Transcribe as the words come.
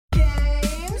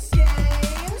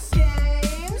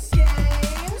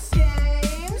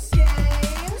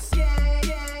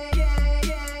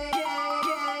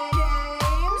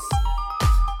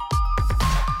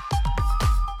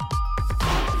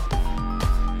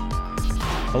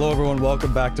Hello everyone,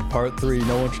 welcome back to part 3.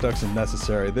 No introduction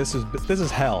necessary. This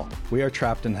is hell. We are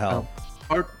trapped in hell.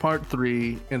 Part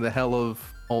 3 in the hell of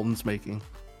Alton's making.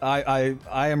 I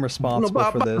am responsible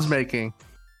for this. Making.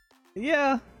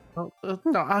 Yeah. No,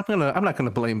 I'm not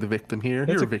gonna blame the victim here.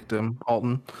 You're a victim,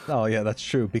 Alton. Oh yeah, that's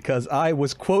true, because I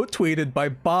was quote tweeted by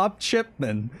Bob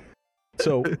Chipman.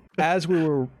 So as we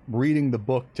were reading the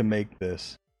book to make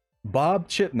this, Bob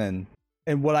Chipman,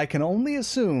 and what I can only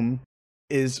assume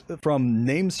is from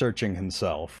name searching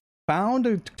himself, found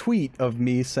a tweet of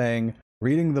me saying,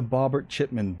 reading the Bobbert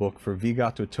Chipman book for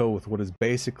Vigato with what is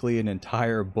basically an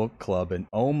entire book club, and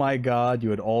oh my god,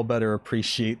 you had all better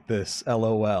appreciate this,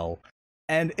 LOL.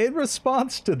 And in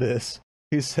response to this,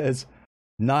 he says,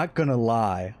 not gonna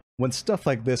lie, when stuff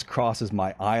like this crosses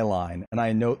my eye line, and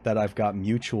I note that I've got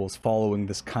mutuals following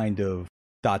this kind of ...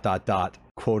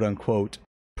 quote unquote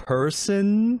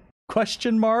person ?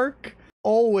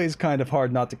 Always kind of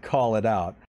hard not to call it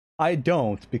out. I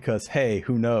don't, because hey,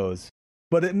 who knows?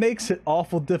 But it makes it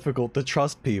awful difficult to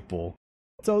trust people.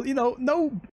 So, you know,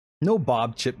 no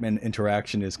Bob Chipman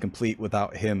interaction is complete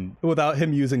without him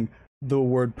using the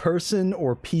word person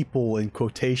or people in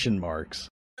quotation marks.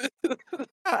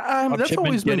 Bob That's Chipman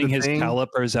always been getting the his thing.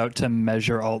 calipers out to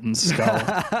measure Alton's skull.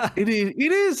 It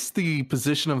is the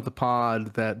position of the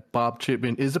pod that Bob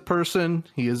Chipman is a person.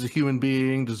 He is a human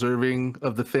being deserving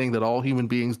of the thing that all human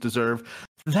beings deserve.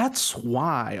 That's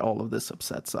why all of this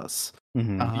upsets us.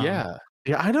 Mm-hmm. Yeah,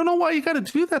 I don't know why you got to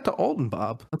do that to Alton,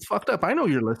 Bob. That's fucked up. I know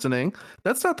you're listening.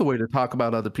 That's not the way to talk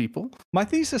about other people. My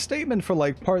thesis statement for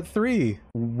like part 3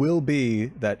 will be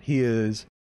that he is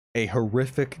a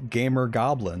horrific gamer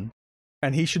goblin,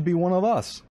 and he should be one of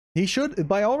us. He should,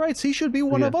 by all rights, he should be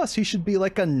one of us. He should be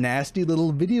like a nasty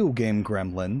little video game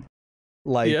gremlin.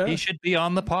 Like He should be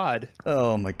on the pod.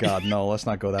 Oh my god, no, let's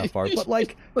not go that far. But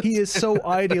like, he is so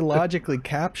ideologically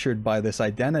captured by this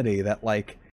identity that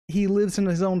like, he lives in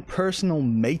his own personal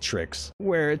matrix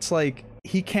where it's like,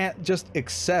 he can't just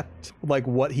accept like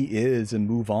what he is and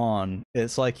move on.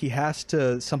 It's like he has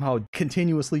to somehow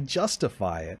continuously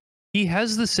justify it. He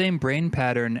has the same brain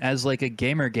pattern as like a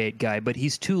Gamergate guy, but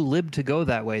he's too lib to go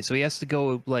that way. So he has to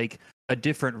go like a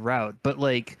different route. But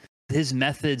like his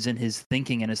methods and his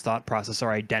thinking and his thought process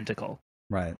are identical.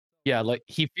 Right. Yeah, like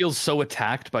he feels so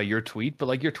attacked by your tweet, but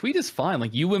like your tweet is fine.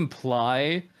 Like you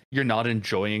imply you're not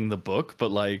enjoying the book,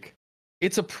 but like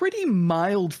it's a pretty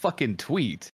mild fucking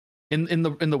tweet. In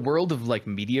the world of like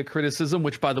media criticism,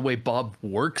 which by the way Bob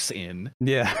works in.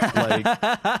 Yeah.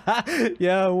 Like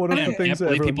yeah, one of I the can't things that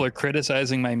believe people are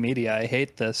criticizing my media. I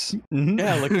hate this. Mhm.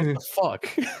 Yeah, like what the fuck?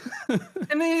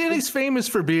 And he's famous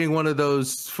for being one of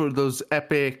those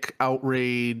epic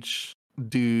outrage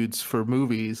dudes for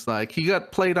movies. Like he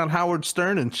got played on Howard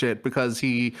Stern and shit because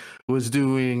he was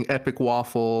doing epic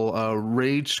waffle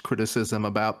rage criticism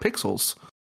about Pixels.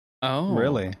 Oh,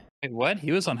 Really? Wait, what?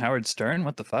 He was on Howard Stern?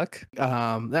 What the fuck?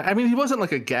 I mean, he wasn't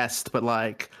like a guest, but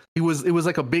like it was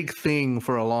like a big thing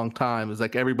for a long time. It was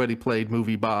like everybody played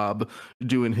Movie Bob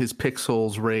doing his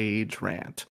Pixels rage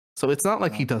rant. So it's not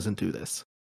like he doesn't do this.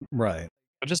 Right.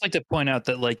 I'd just like to point out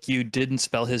that like you didn't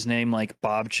spell his name like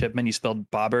Bob Chipman, you spelled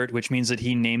Bobbert, which means that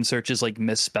he name searches like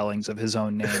misspellings of his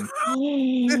own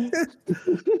name.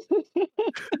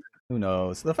 Who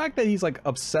knows? The fact that he's like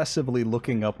obsessively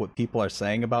looking up what people are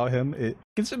saying about him,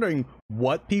 considering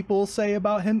what people say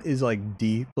about him, is like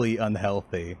deeply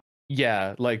unhealthy.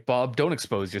 yeah, like Bob, don't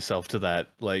expose yourself to that.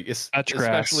 Like Touch grass.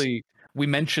 especially we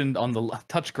mentioned on the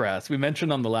touch grass. We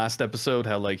mentioned on the last episode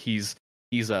how like he's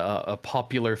a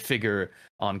popular figure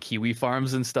on Kiwi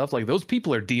farms and stuff. Like those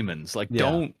people are demons. Like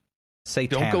Yeah.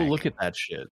 Satanic. don't go look at that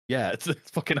shit. Yeah, it's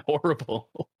fucking horrible.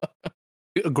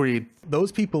 Agreed. Those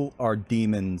people are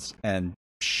demons and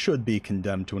should be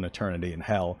condemned to an eternity in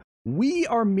hell. We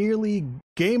are merely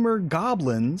gamer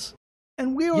goblins,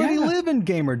 and we already Yeah. live in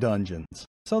gamer dungeons.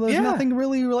 So there's Yeah. nothing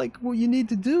really like what you need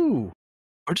to do.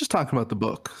 We're just talking about the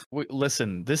book, Wait,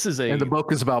 listen, this is a and the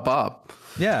book is about Bob.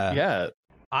 Yeah. yeah.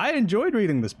 I enjoyed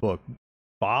reading this book.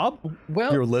 Bob,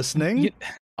 Well, you're listening? y-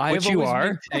 I've Which you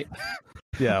always are.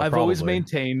 Yeah, I've always probably.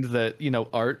 maintained that, you know,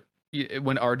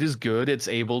 when art is good, it's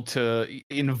able to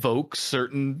invoke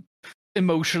certain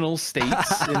emotional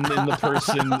states in the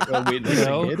person witnessing You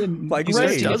know, it. And like You it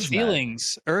rage. start does to that. get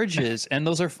feelings, urges, and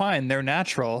those are fine. They're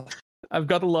natural. I've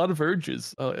got a lot of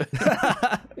urges.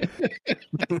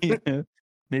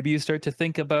 Maybe you start to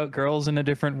think about girls in a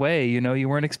different way. You know, you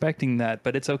weren't expecting that,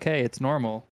 but it's okay. It's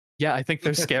normal. Yeah, I think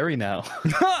they're scary now.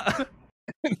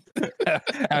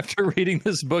 After reading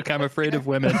this book, I'm afraid of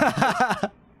women.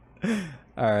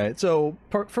 All right, so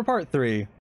for part 3,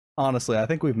 honestly, I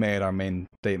think we've made our main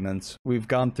statements. We've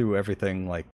gone through everything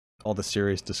like all the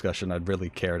serious discussion I'd really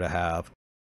care to have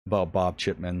about Bob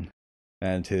Chipman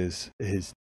and his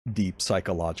deep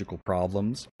psychological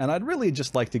problems. And I'd really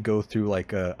just like to go through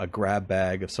like a grab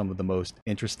bag of some of the most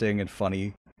interesting and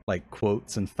funny like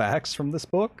quotes and facts from this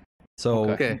book. So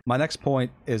Okay. my next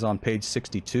point is on page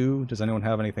 62. Does anyone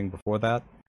have anything before that?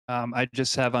 I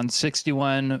just have on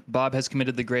 61, Bob has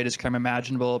committed the greatest crime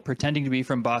imaginable, pretending to be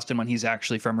from Boston when he's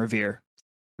actually from Revere.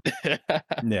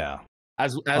 Yeah.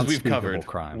 As we've Unspeakable covered,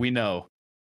 crime. we know.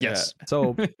 Yes.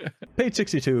 So page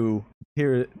 62,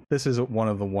 here, this is one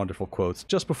of the wonderful quotes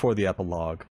just before the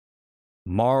epilogue.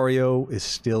 Mario is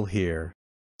still here.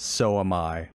 So am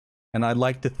I. And I'd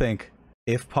like to think,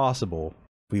 if possible,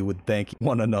 we would thank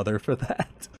one another for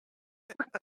that.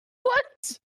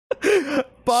 What?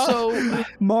 So-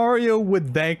 Mario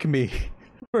would thank me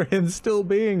for him still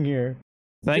being here.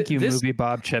 Thank you, This- movie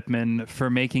Bob Chipman, for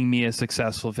making me a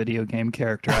successful video game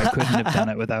character. I couldn't have done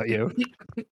it without you.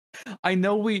 I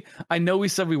know we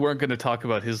said we weren't going to talk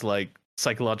about his like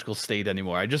psychological state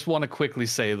anymore. I just want to quickly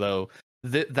say though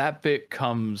that bit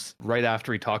comes right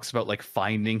after he talks about like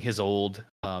finding his old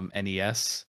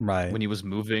NES Right. when he was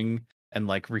moving and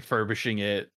like refurbishing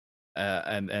it,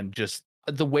 and just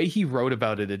the way he wrote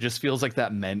about it, it just feels like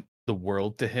that meant the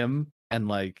world to him. And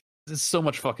like there's so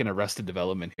much fucking Arrested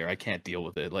Development here. I can't deal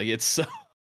with it. Like it's so.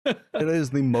 It is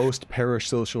the most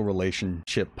parasocial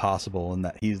relationship possible in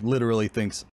that he literally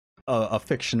thinks a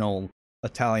fictional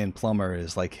Italian plumber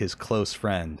is like his close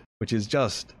friend, which is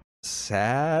just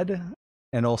sad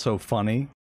and also funny.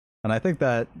 And I think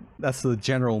that's the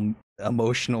general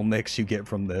emotional mix you get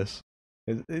from this.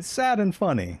 It's sad and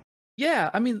funny. Yeah,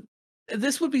 I mean,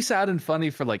 this would be sad and funny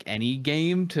for like any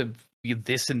game to be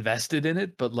this invested in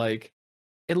it, but like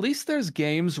at least there's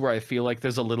games where I feel like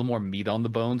there's a little more meat on the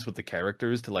bones with the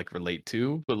characters to like relate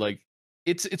to. But like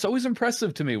it's always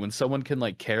impressive to me when someone can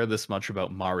like care this much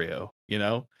about Mario, you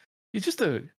know? He's just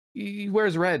he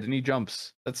wears red and he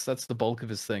jumps. That's the bulk of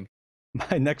his thing.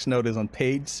 My next note is on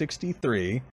page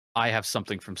 63. I have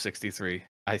something from 63.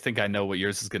 I think I know what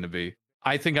yours is going to be.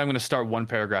 I think I'm going to start one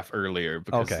paragraph earlier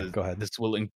because Okay, go ahead. this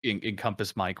will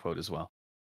encompass my quote as well.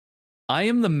 I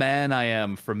am the man I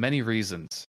am for many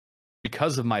reasons.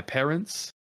 Because of my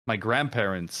parents, my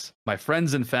grandparents, my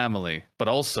friends and family, but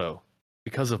also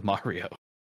because of Mario.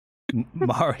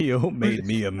 Mario made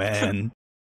me a man.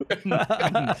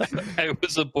 I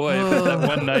was a boy that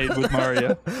one night with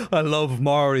Mario. I love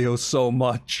Mario so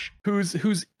much.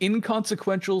 Whose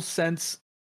inconsequential sense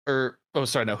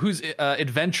whose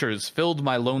adventures filled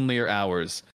my lonelier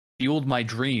hours, fueled my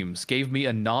dreams, gave me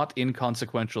a not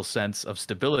inconsequential sense of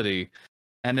stability,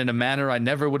 and in a manner I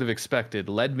never would have expected,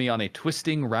 led me on a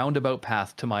twisting, roundabout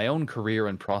path to my own career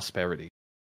and prosperity.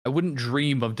 I wouldn't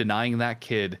dream of denying that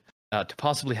kid to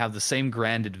possibly have the same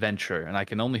grand adventure, and I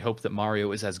can only hope that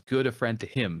Mario is as good a friend to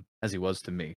him as he was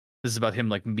to me. This is about him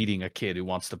like meeting a kid who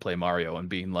wants to play Mario and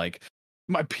being like,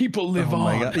 my people live Oh on.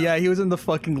 my God. Yeah, he was in the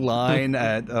fucking line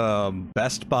at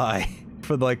Best Buy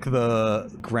for like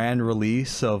the grand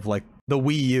release of like the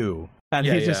Wii U, and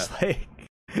Yeah, he's just like,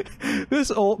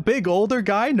 this big older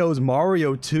guy knows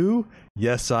Mario too.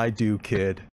 Yes, I do,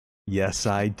 kid. Yes,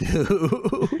 I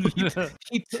do.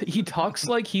 He talks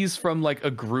like he's from like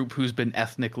a group who's been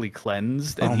ethnically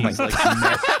cleansed, and Oh my he's like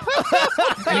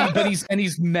met, and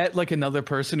he's met like another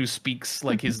person who speaks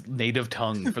like his native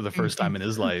tongue for the first time in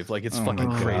his life. Like it's Oh fucking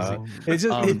my crazy. God. It's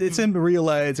just it's him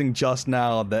realizing just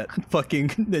now that fucking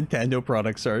Nintendo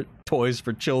products are toys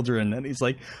for children, and he's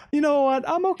like, you know what?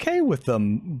 I'm okay with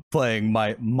them playing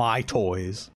my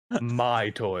toys. My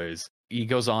toys. He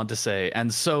goes on to say,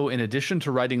 and so in addition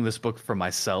to writing this book for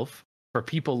myself, for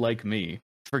people like me,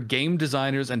 for game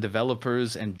designers and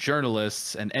developers and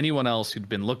journalists and anyone else who'd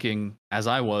been looking, as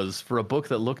I was, for a book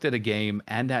that looked at a game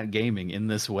and at gaming in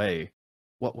this way.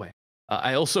 What way?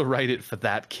 I also write it for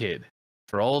that kid,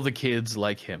 for all the kids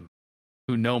like him,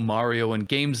 who know Mario and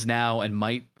games now and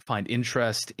might find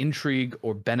interest, intrigue,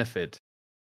 or benefit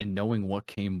in knowing what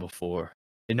came before.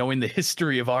 In knowing the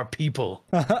history of our people.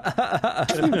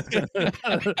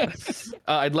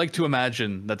 I'd like to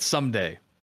imagine that someday,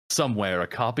 somewhere, a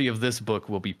copy of this book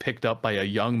will be picked up by a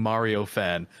young Mario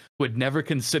fan who had never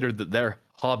considered that their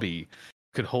hobby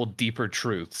could hold deeper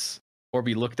truths or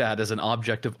be looked at as an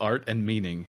object of art and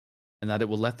meaning, and that it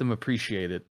will let them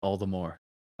appreciate it all the more.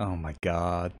 Oh my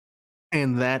God.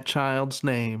 And that child's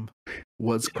name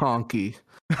was Conky.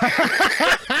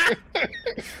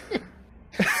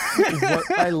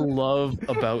 What I love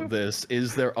about this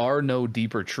is there are no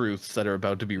deeper truths that are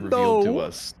about to be revealed to No.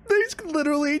 us. There's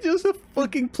literally just a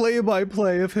fucking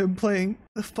play-by-play of him playing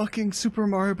the fucking Super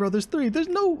Mario Brothers 3. There's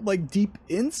no like deep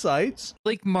insights.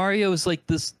 Like Mario is like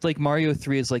this, like Mario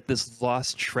 3 is like this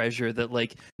lost treasure that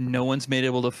like no one's made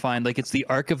able to find. Like it's the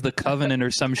Ark of the Covenant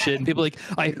or some shit. And people are like,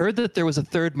 I heard that there was a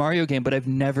third Mario game, but I've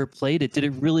never played it. Did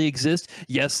it really exist?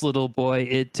 Yes, little boy,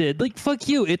 it did. Like, fuck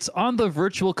you. It's on the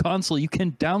Virtual Console. You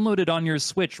can download it on your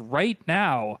Switch right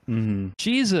now. Mm-hmm.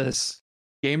 Jesus.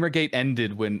 Gamergate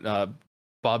ended when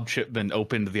Bob Chipman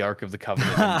opened the Ark of the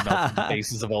Covenant and melted the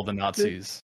bases of all the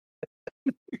Nazis.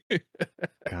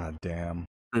 God damn.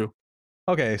 True.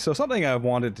 Okay, so something I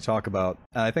wanted to talk about,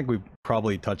 and I think we've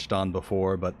probably touched on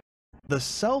before, but the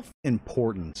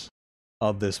self-importance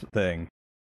of this thing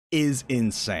is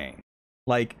insane.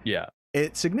 Like, Yeah.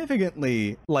 it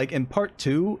significantly, like in part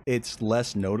 2, it's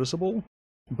less noticeable,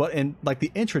 but in like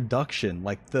the introduction,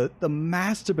 like the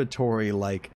masturbatory,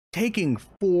 like taking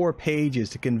 4 pages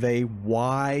to convey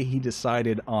why he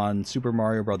decided on Super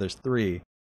Mario Brothers 3.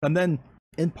 And then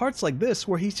in parts like this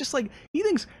where he's just like, he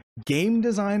thinks game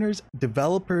designers,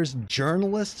 developers,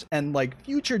 journalists, and like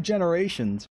future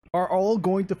generations are all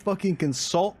going to fucking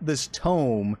consult this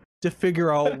tome to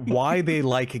figure out why they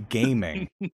like gaming.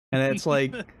 And it's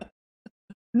like,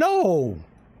 no,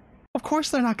 of course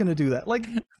they're not going to do that. Like,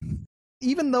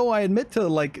 even though I admit to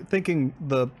like thinking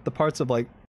the parts of like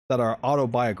that are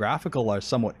autobiographical are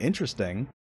somewhat interesting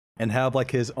and have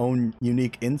like his own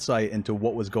unique insight into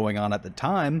what was going on at the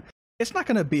time, it's not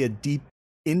going to be a deep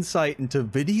insight into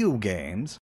video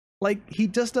games. Like, he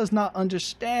just does not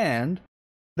understand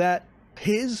that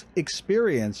his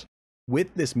experience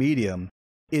with this medium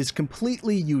is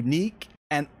completely unique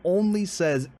and only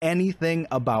says anything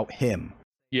about him.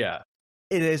 Yeah.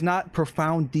 It is not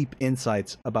profound, deep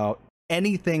insights about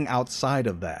anything outside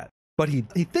of that, but he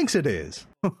thinks it is.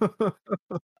 Or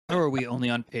are we only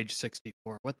on page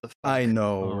 64? What the fuck? I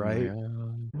know, Oh, right?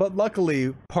 man. But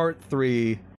luckily, part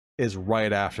 3 is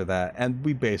right after that, and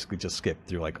we basically just skipped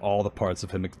through like all the parts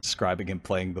of him describing him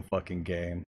playing the fucking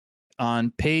game.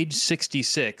 On page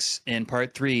 66 in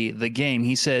part 3, the game,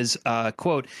 he says,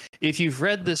 quote, if you've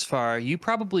read this far, you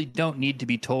probably don't need to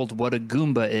be told what a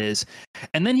Goomba is.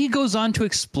 And then he goes on to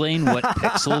explain what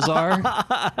pixels are.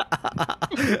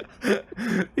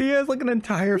 He has like an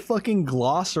entire fucking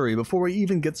glossary before we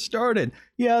even get started.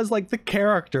 He has like the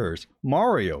characters,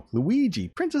 Mario, Luigi,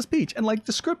 Princess Peach, and like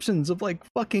descriptions of like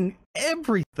fucking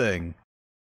everything.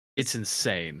 It's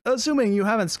insane. Assuming you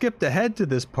haven't skipped ahead to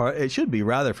this part, it should be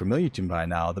rather familiar to you by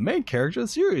now. The main character of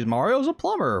the series, Mario, is a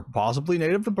plumber, possibly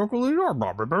native to Brooklyn, New York.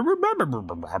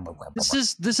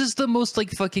 This is the most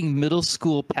like fucking middle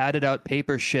school padded out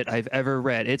paper shit I've ever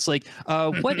read. It's like,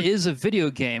 what is a video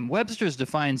game? Webster's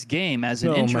defines game as an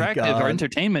Oh my interactive God. or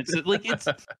entertainment. Like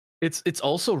It's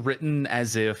also written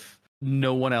as if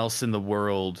no one else in the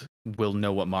world will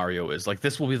know what Mario is. Like,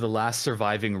 this will be the last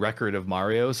surviving record of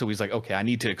Mario. So he's like, okay, I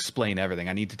need to explain everything.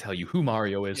 I need to tell you who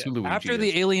Mario is, who Luigi after is.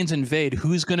 the aliens invade,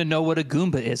 who's gonna know what a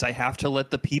Goomba is? I have to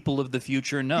let the people of the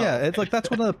future know. Yeah, it's like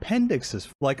that's what an appendix is,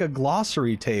 like a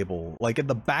glossary table, like at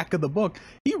the back of the book.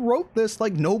 He wrote this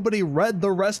like nobody read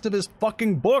the rest of his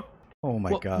fucking book. Oh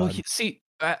my god. Well, see,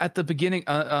 at the beginning,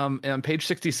 on page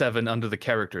 67, under the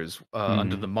characters,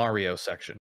 under the Mario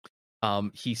section,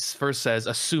 he first says,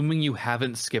 assuming you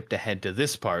haven't skipped ahead to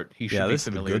this part, he should be this is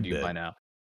a familiar good to you bit. by now.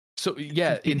 So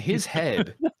yeah, in his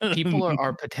head, people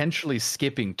are potentially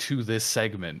skipping to this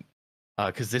segment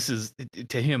because this is,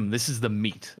 to him, this is the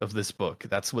meat of this book.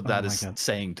 That's what that my is God.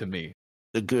 saying to me.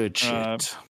 The good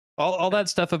shit. All that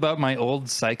stuff about my old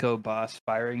psycho boss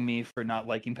firing me for not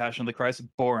liking Passion of the Christ,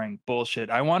 boring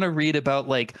bullshit. I want to read about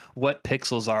like what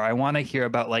pixels are. I want to hear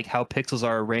about like how pixels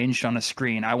are arranged on a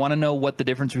screen. I want to know what the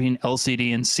difference between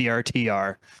LCD and CRT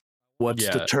are. What's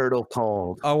the Yeah. turtle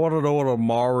called? I want to know what a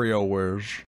Mario is.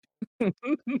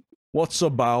 What's a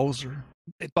Bowser?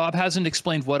 Bob hasn't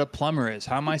explained what a plumber is.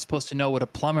 How am I supposed to know what a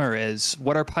plumber is?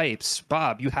 What are pipes?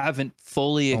 Bob, you haven't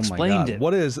fully explained it.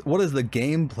 What is the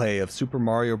gameplay of Super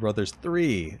Mario Brothers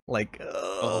 3? Like,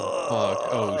 Oh fuck!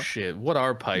 Oh shit! What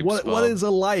are pipes? what Bob? is a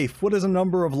life? What is a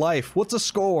number of life? What's a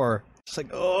score? It's like,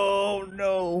 oh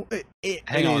no.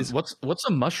 Hang on. is- What's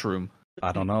a mushroom?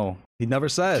 I don't know. He never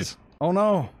says. Oh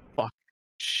no.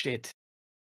 Shit.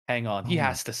 Hang on. He Oh my-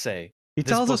 has to say. He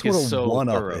This tells us book what a is so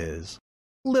one-up thorough. is.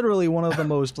 Literally one of the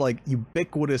most like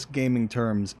ubiquitous gaming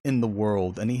terms in the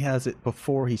world, and he has it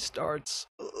before he starts.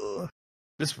 Ugh.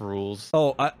 This rules.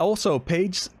 Oh, also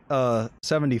page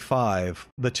 75,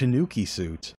 the Tanuki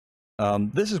suit.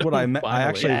 This is what I meant. I Finally.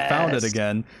 actually found it Yes.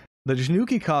 again. The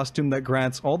Tanuki costume that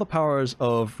grants all the powers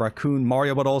of Raccoon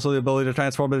Mario, but also the ability to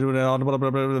transform into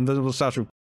an invisible statue.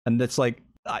 And it's like,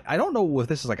 I don't know if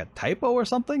this is like a typo or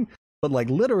something, but like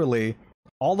literally,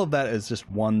 all of that is just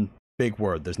one big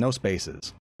word. There's no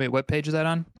spaces. Wait, what page is that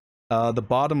on? The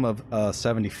bottom of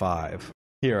 75.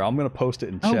 Here, I'm gonna post it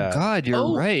in chat. Oh God,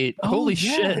 you're right. Oh, Holy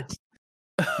yeah. shit.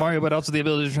 Mario, but also the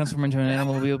ability to transform into an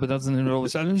animal wheel, but doesn't enroll.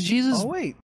 Jesus. Oh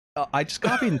wait, I just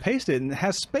copied and pasted it, and it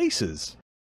has spaces.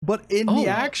 But in Oh. the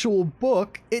actual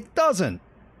book, it doesn't.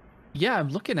 Yeah, I'm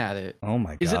looking at it. Oh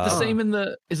my god. Is it the same in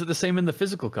the? Is it the same in the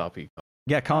physical copy?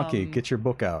 Yeah, Conky, get your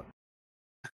book out.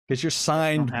 Get your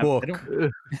signed I book,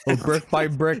 Brick by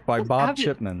Brick by Bob have it.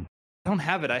 Chipman. I don't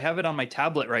have it. I have it on my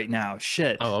tablet right now.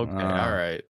 Shit. Oh, okay, all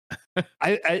right.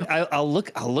 I'll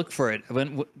look for it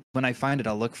when I find it.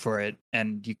 I'll look for it,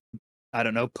 and I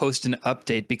don't know, post an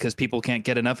update because people can't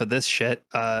get enough of this shit.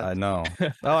 I know.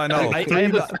 Oh, I know. I three,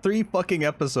 have three fucking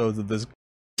episodes of this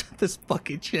this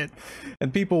fucking shit,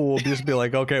 and people will just be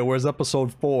like, "Okay, where's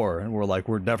episode 4?" And we're like,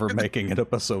 "We're never making an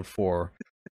episode 4."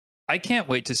 I can't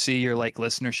wait to see your like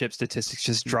listenership statistics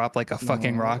just drop like a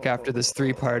fucking rock after this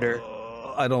 3-parter.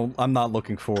 I'm not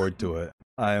looking forward to it.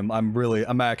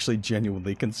 I'm actually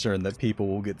genuinely concerned that people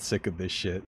will get sick of this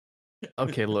shit.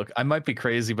 Okay, look, I might be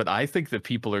crazy, but I think that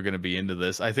people are going to be into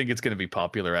this. I think it's going to be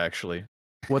popular, actually.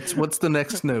 What's the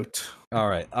next note? All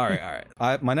right.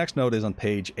 My next note is on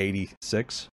page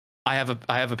 86. I have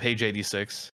a page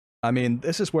 86. I mean,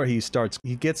 this is where he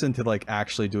gets into like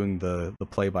actually doing the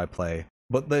play-by-play.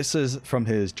 But this is from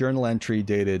his journal entry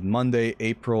dated Monday,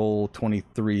 April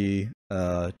 23,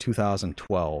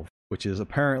 2012, which is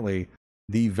apparently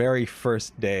the very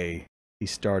first day he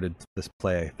started this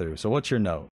playthrough. So what's your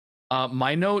note?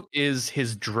 My note is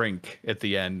his drink at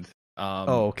the end.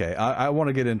 Okay. I want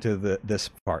to get into this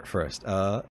part first.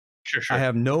 Sure. I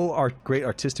have no great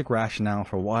artistic rationale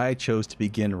for why I chose to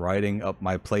begin writing up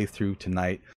my playthrough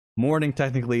tonight morning,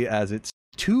 technically, as it's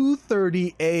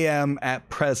 2:30 a.m. at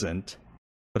present,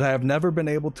 but I have never been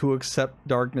able to accept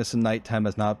darkness and nighttime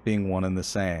as not being one and the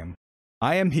same.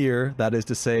 I am here, that is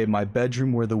to say, my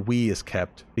bedroom where the Wii is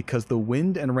kept, because the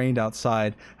wind and rain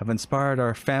outside have inspired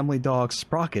our family dog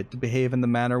Sprocket to behave in the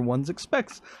manner one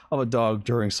expects of a dog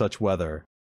during such weather,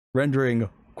 rendering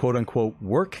quote-unquote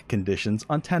work conditions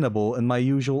untenable in my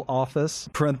usual office,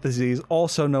 parentheses,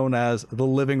 also known as the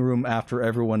living room after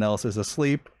everyone else is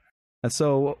asleep. And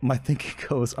so my thinking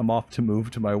goes, I'm off to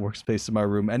move to my workspace in my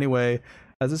room anyway,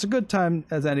 as it's a good time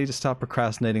as any to stop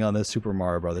procrastinating on this Super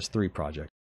Mario Bros. 3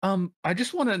 project. I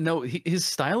just want to know, his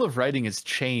style of writing has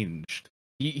changed.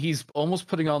 He's almost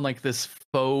putting on like this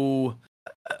faux,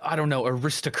 I don't know,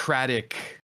 aristocratic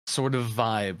sort of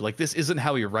vibe. Like this isn't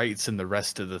how he writes in the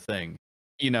rest of the thing.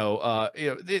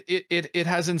 It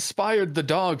has inspired the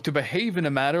dog to behave in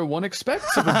a manner one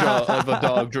expects of a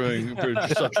dog during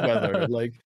such weather.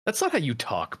 Like that's not how you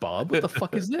talk, Bob. What the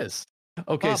fuck is this?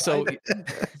 Okay, Bob, so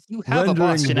you have a Rendering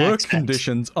Boston work accent.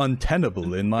 conditions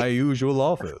untenable in my usual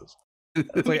office.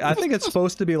 It's like, I think it's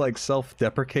supposed to be like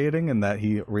self-deprecating, and that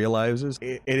he realizes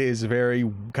it is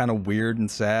very kind of weird and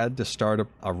sad to start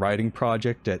a writing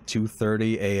project at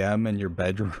 2:30 a.m. in your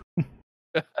bedroom.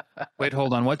 Wait,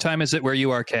 hold on. What time is it where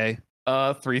you are, Kay?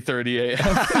 3:30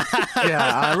 a.m.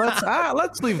 Yeah,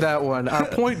 let's leave that one.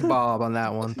 Point Bob on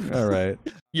that one. All right.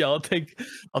 Yeah, I'll take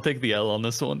the L on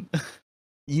this one.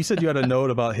 You said you had a note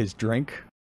about his drink.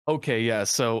 Okay, yeah.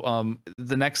 So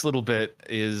the next little bit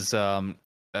is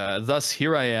thus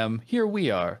here I am, here we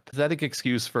are. Pathetic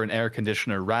excuse for an air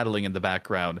conditioner rattling in the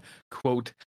background.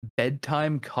 Quote,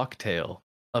 bedtime cocktail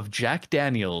of Jack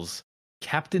Daniels,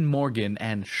 Captain Morgan,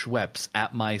 and Schweppes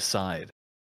at my side.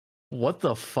 What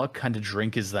the fuck kind of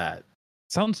drink is that?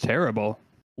 Sounds terrible.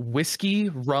 Whiskey,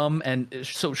 rum, and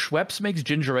so Schweppes makes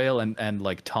ginger ale and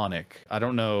like tonic. I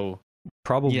don't know.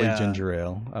 Probably Yeah. ginger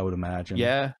ale, I would imagine.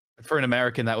 Yeah, for an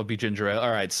American that would be ginger ale.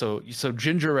 All right, so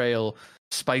ginger ale,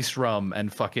 spiced rum,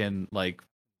 and fucking like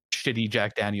shitty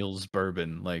Jack Daniels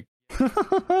bourbon. Like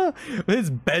His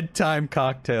bedtime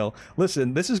cocktail.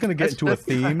 Listen, this is going to get into a I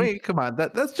theme. mean, come on,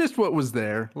 that's just what was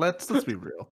there. Let's be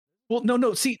real. well,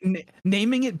 no. See,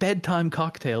 naming it bedtime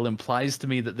cocktail implies to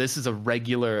me that this is a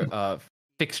regular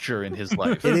fixture in his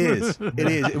life. It is. It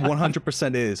is. It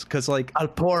 100% is. Because, like, I'll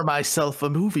pour myself a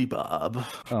movie, Bob.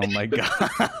 oh my God.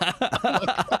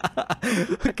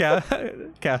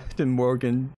 Captain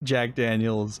Morgan, Jack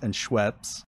Daniels, and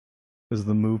Schweppes is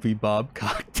the movie Bob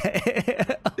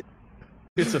cocktail.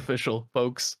 It's official,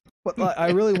 folks. But like, I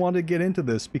really want to get into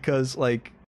this because,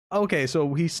 like, okay,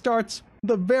 so he starts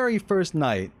the very first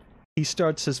night. He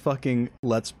starts his fucking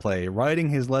Let's Play, writing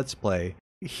his Let's Play.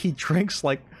 He drinks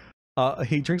like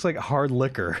hard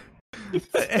liquor,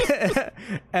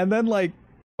 and then like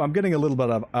I'm getting a little bit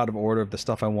out of order of the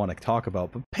stuff I want to talk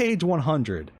about. But page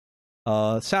 100,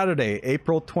 Saturday,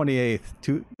 April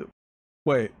 28th.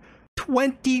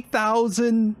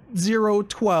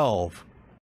 20,012.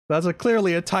 That's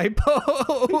clearly a typo.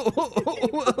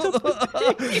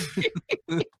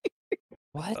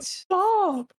 What?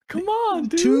 Bob, come on,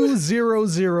 dude.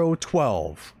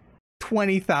 20012.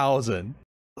 20,000.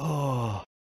 Oh,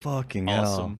 fucking hell.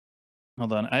 Awesome.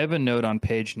 Hold on. I have a note on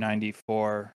page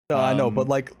 94. I know, but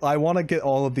like, I want to get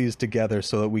all of these together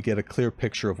so that we get a clear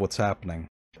picture of what's happening.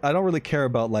 I don't really care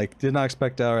about, like, did not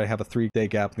expect to already have a 3-day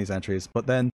gap in these entries, but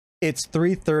then it's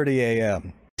 3:30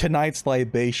 a.m. Tonight's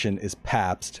libation is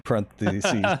Pabst,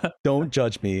 parentheses, don't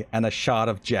judge me, and a shot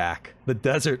of Jack. The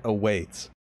desert awaits.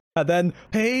 And then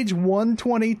page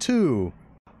 122.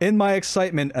 In my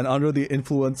excitement and under the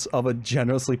influence of a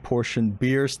generously portioned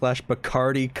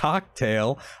beer/Bacardi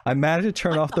cocktail, I managed to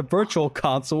turn off the virtual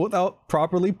console without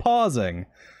properly pausing.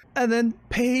 And then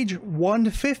page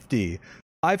 150.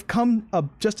 I've come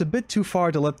just a bit too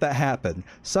far to let that happen.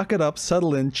 Suck it up,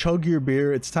 settle in, chug your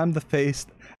beer. It's time to face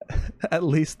at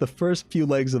least the first few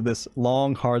legs of this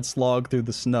long, hard slog through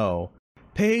the snow.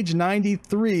 Page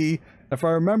 93. If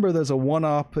I remember, there's a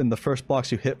one-up in the first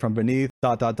blocks you hit from beneath, ...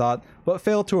 but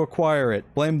failed to acquire it.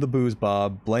 Blame the booze,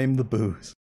 Bob. Blame the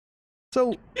booze.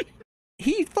 So,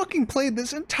 he fucking played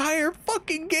this entire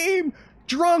fucking game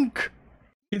drunk!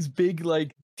 His big,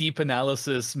 like, deep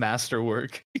analysis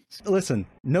masterwork. Listen,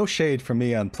 no shade for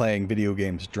me on playing video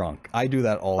games drunk. I do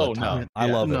that all the time. I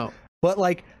love it. But,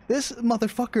 like, this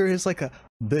motherfucker is like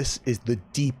this is the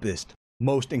deepest,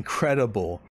 most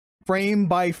incredible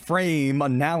frame-by-frame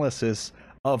analysis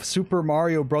of Super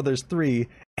Mario Bros. 3,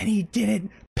 and he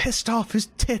didn't pissed off his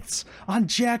tits on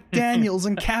Jack Daniels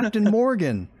and Captain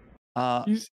Morgan.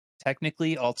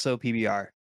 Technically, also PBR.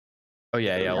 Oh,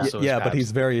 yeah. Also yeah, but he's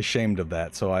very ashamed of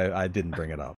that, so I didn't bring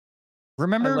it up.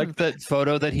 Remember that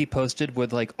photo that he posted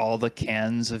with, like, all the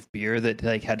cans of beer that,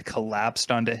 like, had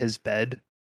collapsed onto his bed?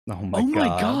 Oh my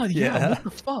god, yeah. What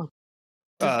the fuck?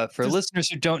 For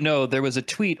listeners who don't know, there was a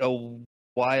tweet a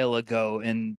while ago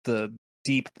in the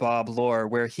Deep Bob lore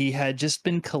where he had just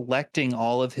been collecting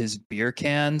all of his beer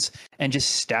cans and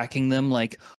just stacking them,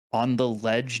 like, on the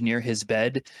ledge near his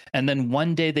bed, and then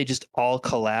one day they just all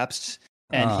collapsed,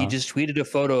 and he just tweeted a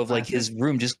photo of, like, his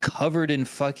room just covered in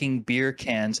fucking beer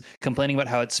cans, complaining about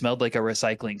how it smelled like a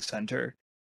recycling center.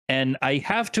 And I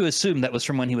have to assume that was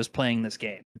from when he was playing this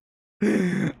game.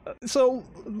 So,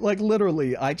 like,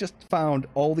 literally, I just found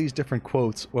all these different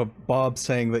quotes of Bob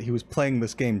saying that he was playing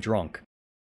this game drunk.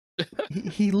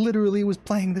 he literally was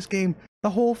playing this game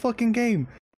the whole fucking game.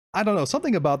 I don't know,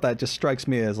 something about that just strikes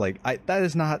me as, like, that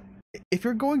is not... If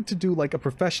you're going to do, like, a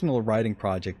professional writing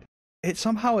project, it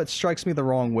strikes me the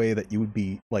wrong way that you would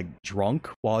be, like, drunk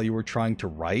while you were trying to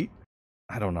write.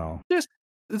 I don't know. Just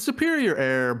the superior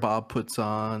air Bob puts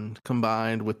on,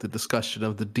 combined with the discussion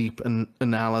of the deep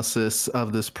analysis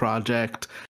of this project,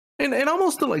 and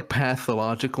almost the, like,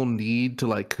 pathological need to,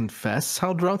 like, confess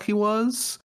how drunk he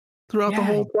was throughout the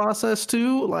whole process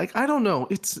too. Like, I don't know.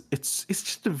 It's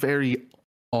just a very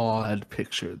odd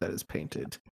picture that is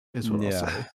painted, is what I'll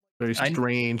say. Very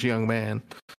strange young man.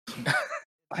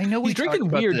 I know he's drinking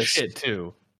weird shit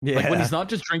too. Yeah. Like, when he's not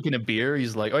just drinking a beer,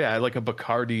 he's like, oh yeah, I like a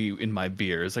Bacardi in my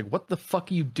beer. It's like, what the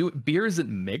fuck are you doing? Beer isn't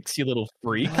mixed, you little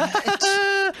freak.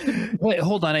 Wait,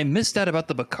 hold on. I missed out about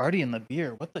the Bacardi in the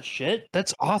beer. What the shit?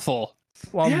 That's awful.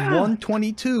 On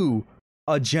 122,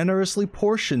 a generously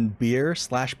portioned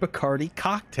beer/Bacardi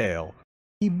cocktail.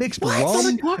 He mixed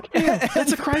rum.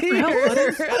 That's a cry for help.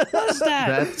 What was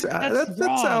that?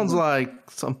 That sounds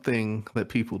like something that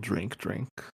people drink.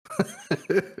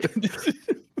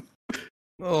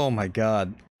 Oh my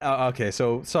god. Okay,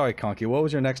 so sorry, Conky. What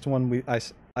was your next one?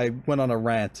 I went on a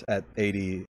rant at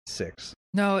 86.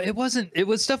 No, it wasn't. It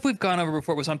was stuff we've gone over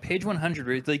before. It was on page 100.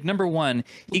 Where, like, number one,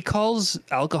 he calls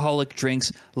alcoholic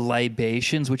drinks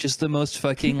libations, which is the most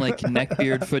fucking, like,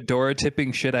 neckbeard fedora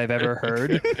tipping shit I've ever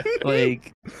heard.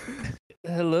 Like,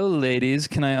 hello, ladies.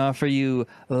 Can I offer you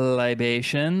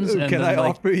libations? And Can I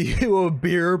offer you a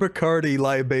beer Bacardi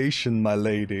libation, my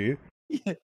lady?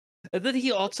 Yeah. And then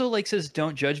he also, like, says,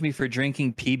 don't judge me for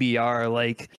drinking PBR.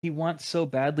 Like, he wants so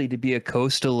badly to be a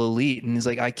coastal elite. And he's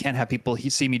like, I can't have people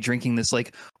see me drinking this,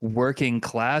 like, working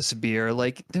class beer.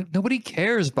 Like, nobody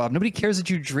cares, Bob. Nobody cares that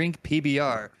you drink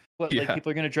PBR. What, like,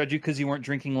 people are going to judge you because you weren't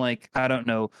drinking, like, I don't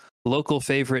know, local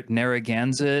favorite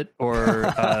Narragansett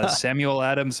or Samuel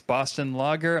Adams Boston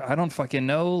Lager? I don't fucking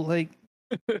know. Like,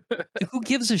 who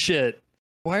gives a shit?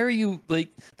 Why are you, like,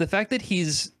 the fact that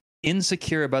he's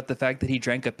insecure about the fact that he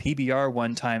drank a PBR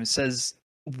one time says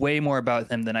way more about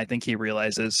him than I think he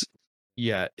realizes.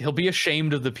 Yeah, he'll be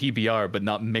ashamed of the PBR, but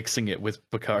not mixing it with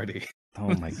Bacardi.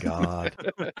 Oh my god.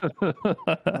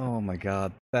 Oh my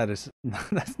god. That's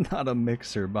not a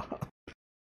mixer, Bob.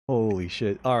 Holy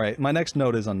shit. All right, my next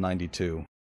note is on 92.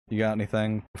 You got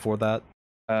anything before that?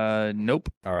 Nope.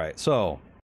 All right, so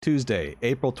Tuesday,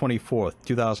 April 24th,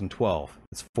 2012.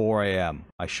 It's 4 a.m.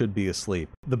 I should be asleep.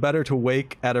 The better to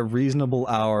wake at a reasonable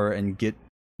hour and get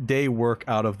day work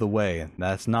out of the way.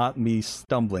 That's not me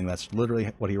stumbling. That's literally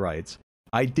what he writes.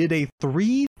 I did a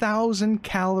 3,000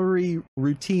 calorie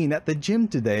routine at the gym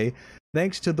today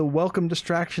thanks to the welcome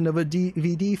distraction of a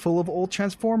DVD full of old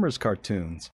Transformers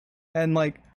cartoons. And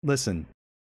like, listen,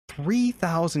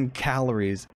 3,000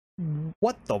 calories.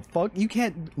 What the fuck? You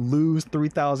can't lose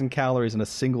 3,000 calories in a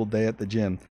single day at the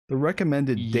gym. The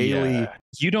recommended daily... Yeah.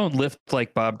 You don't lift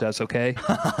like Bob does, okay?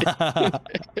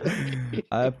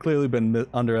 I've clearly been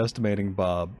underestimating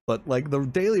Bob, but like the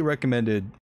daily recommended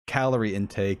calorie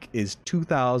intake is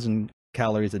 2,000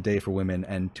 calories a day for women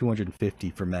and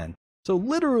 250 for men. So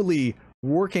literally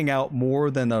working out more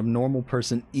than a normal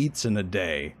person eats in a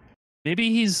day.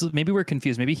 Maybe we're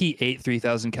confused. Maybe he ate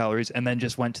 3,000 calories and then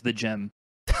just went to the gym.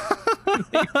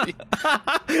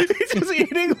 He's just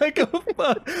eating like a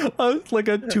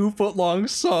 2-foot-long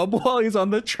sub while he's on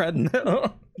the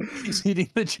treadmill. He's eating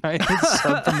the giant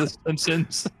sub from The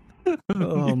Simpsons.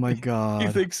 Oh my He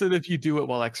god. thinks that if you do it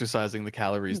while exercising, the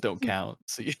calories don't count.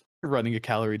 So you're running a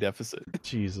calorie deficit.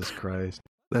 Jesus Christ.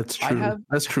 That's I true. have-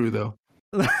 That's true, though.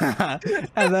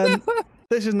 And then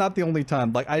this is not the only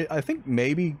time. Like I think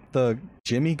maybe the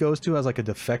gym he goes to has like a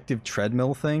defective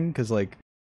treadmill thing, because like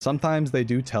sometimes they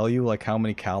do tell you like how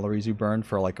many calories you burn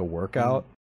for like a workout.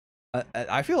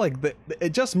 I feel like it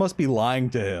just must be lying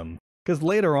to him, because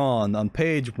later on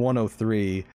page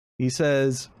 103 he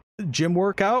says gym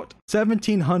workout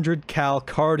 1,700 cal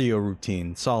cardio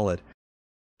routine solid.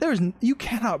 You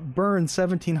cannot burn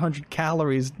 1,700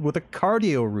 calories with a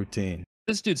cardio routine.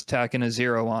 This dude's tacking a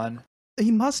 0 on.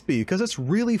 He must be, because it's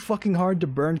really fucking hard to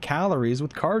burn calories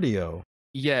with cardio.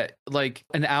 Yeah, like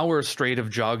an hour straight of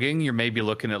jogging, you're maybe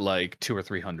looking at like 200 or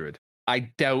 300.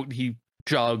 I doubt he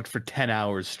jogged for 10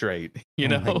 hours straight. You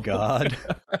know? Oh my god.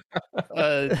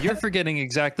 You're forgetting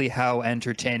exactly how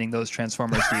entertaining those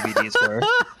Transformers DVDs were.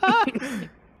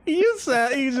 He's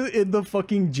in the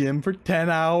fucking gym for 10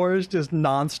 hours, just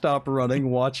nonstop running,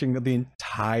 watching the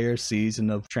entire season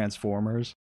of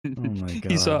Transformers. Oh my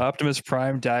god. He saw Optimus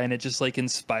Prime die and it just like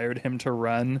inspired him to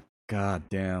run. God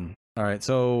damn. All right,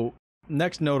 so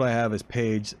next note I have is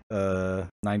page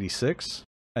 96.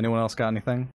 Anyone else got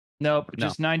anything? Nope, No.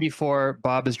 just 94.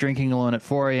 Bob is drinking alone at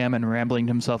 4 a.m. and rambling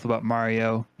to himself about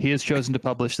Mario. He has chosen to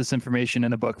publish this information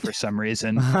in a book for some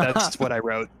reason. That's what I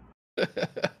wrote.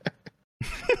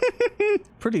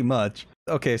 Pretty much.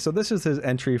 Okay, so this is his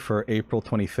entry for April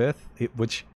 25th,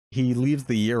 which he leaves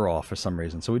the year off for some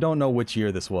reason. So we don't know which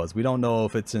year this was. We don't know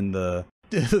if it's in the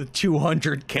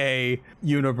 200K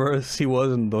universe he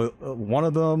was in the one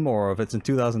of them, or if it's in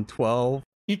 2012.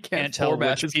 He Can't tell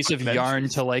format which his piece of fucking yarn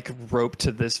entries. to like rope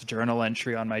to this journal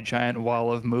entry on my giant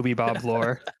wall of Movie Bob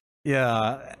lore.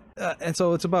 Yeah, and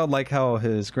so it's about like how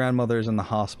his grandmother's in the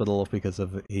hospital because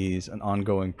of he's an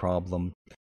ongoing problem.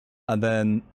 And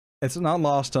then it's not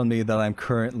lost on me that I'm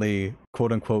currently,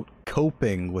 quote unquote,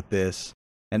 coping with this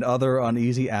and other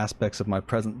uneasy aspects of my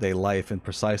present day life in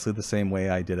precisely the same way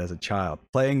I did as a child.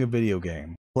 Playing a video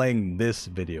game. Playing this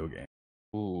video game.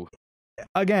 Ooh.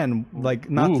 Again, like,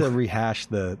 not to Ooh. rehash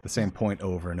the same point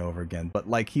over and over again, but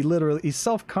like he's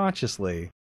self-consciously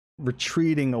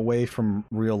retreating away from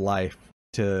real life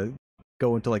to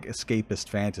go into like escapist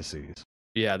fantasies.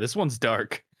 Yeah, this one's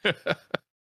dark. Fuck.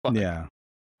 Yeah.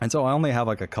 And so I only have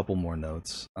like a couple more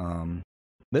notes.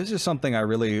 This is something I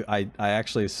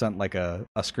actually sent like a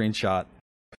screenshot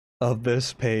of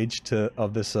this page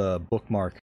of this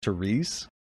bookmark to Reese.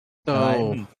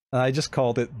 Oh, And I just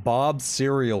called it Bob's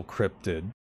Serial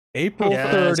Cryptid. April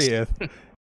Yes. 30th,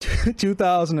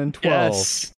 2012.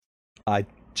 Yes. I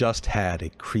just had a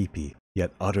creepy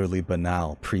yet utterly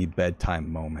banal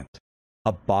pre-bedtime moment.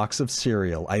 A box of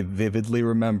cereal I vividly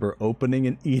remember opening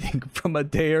and eating from a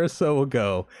day or so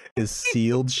ago is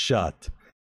sealed shut.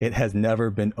 It has never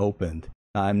been opened.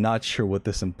 I'm not sure what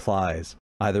this implies,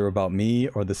 either about me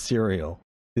or the cereal.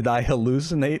 Did I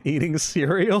hallucinate eating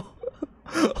cereal?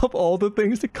 Of all the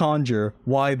things to conjure,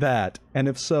 why that? And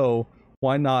if so,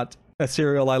 why not a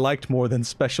cereal I liked more than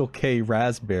Special K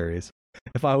raspberries?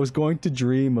 If I was going to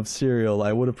dream of cereal,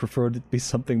 I would have preferred it to be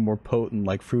something more potent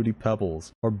like Fruity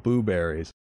Pebbles or Boo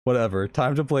Berries. Whatever,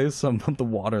 time to play some of the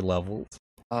water levels.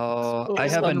 Oh, I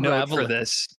have a note for Unraveling.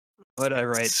 this. What I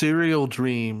write? Serial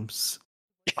dreams.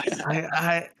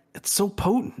 It's so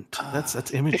potent.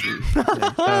 That's imagery.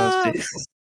 What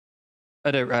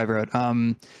I wrote.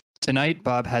 Tonight,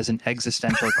 Bob has an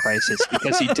existential crisis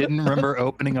because he didn't remember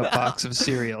opening a box of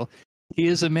cereal. He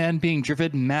is a man being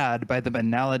driven mad by the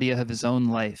banality of his own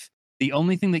life. The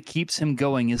only thing that keeps him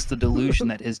going is the delusion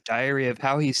that his diary of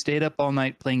how he stayed up all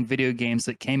night playing video games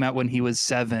that came out when he was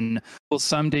 7 will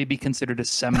someday be considered a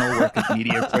seminal work of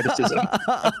media criticism.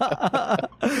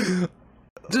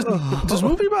 Does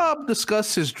Movie Bob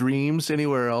discuss his dreams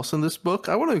anywhere else in this book?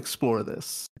 I want to explore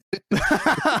this.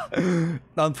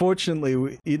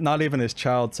 Unfortunately, not even his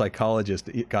child psychologist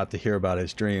got to hear about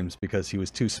his dreams because he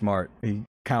was too smart. He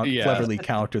cleverly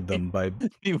countered them by.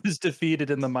 He was defeated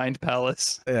in the Mind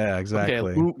Palace. Yeah,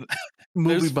 exactly.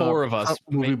 There's four of us.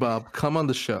 Movie Bob, come on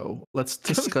the show. Let's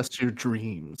discuss your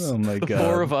dreams. Oh my The god.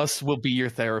 four of us will be your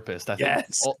therapist. I think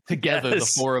Yes. together,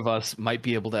 Yes. the four of us might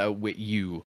be able to outwit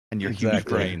you and your huge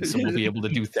Exactly. brain. So we'll be able to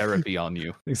do therapy on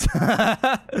you.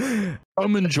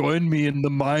 Come and join me in the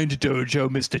Mind Dojo,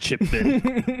 Mr.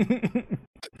 Chipman.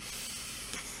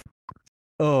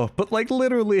 Oh, but like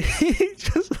literally, he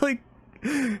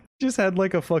just had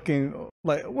like a fucking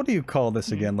what do you call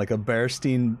this again? Like a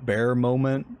Bearstein Bear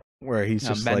moment where he's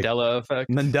just Mandela effect.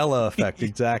 Mandela effect,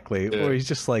 exactly. Yeah. Where he's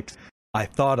just like, I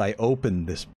thought I opened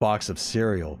this box of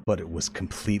cereal, but it was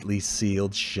completely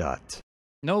sealed shut.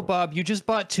 No, Bob, you just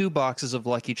bought 2 boxes of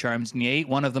Lucky Charms and you ate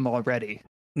one of them already.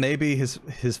 Maybe his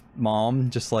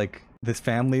mom just like this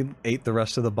family ate the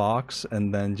rest of the box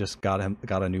and then just got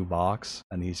a new box,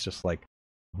 and he's just like,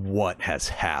 what has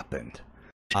happened?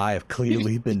 I have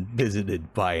clearly been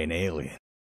visited by an alien.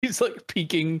 He's like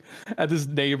peeking at his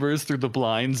neighbors through the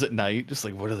blinds at night, just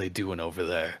like, what are they doing over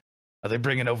there? Are they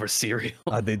bringing over cereal?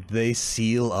 Did they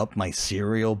seal up my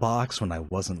cereal box when I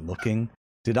wasn't looking?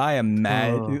 Did I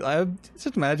imagine? I'm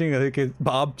just imagining like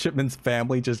Bob Chipman's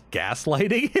family just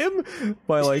gaslighting him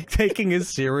by like taking his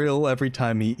cereal every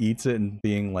time he eats it and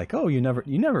being like, "Oh, you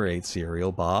never ate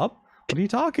cereal, Bob. What are you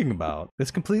talking about? It's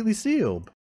completely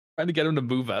sealed." Trying to get him to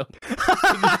move out.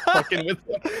 Just fucking with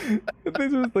him.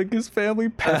 This was like his family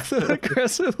passive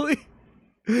aggressively,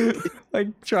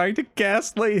 like trying to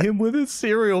gaslight him with his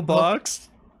cereal box.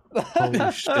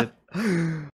 Holy shit.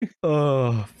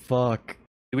 Oh fuck.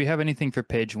 Do we have anything for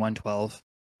page 112?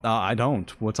 I don't.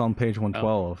 What's on page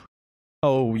 112?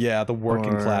 Oh yeah, the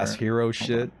working class Or- hero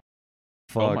shit.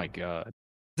 Fuck. Oh my god.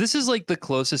 This is like the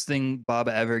closest thing Bob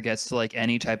ever gets to like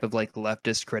any type of like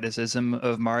leftist criticism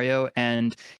of Mario,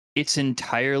 and it's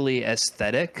entirely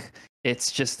aesthetic.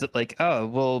 It's just that like, oh,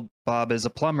 well, Bob is a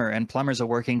plumber and plumber's a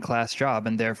working class job,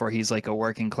 and therefore he's like a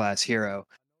working class hero.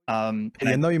 And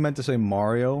I know you meant to say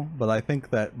Mario, but I think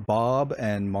that Bob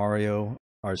and Mario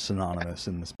are synonymous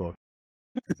in this book.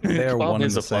 They're Bob one and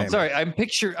is the a plumber. same. sorry,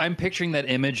 I'm picturing that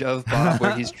image of Bob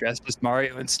where he's dressed as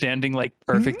Mario and standing like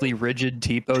perfectly rigid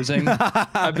T-posing.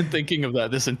 I've been thinking of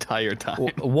that this entire time.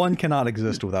 Well, one cannot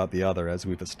exist without the other, as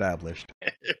we've established.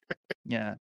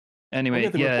 Yeah. Oh, Anyway, yeah,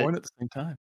 they were yeah. born at the same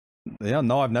time. Yeah,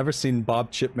 no, I've never seen Bob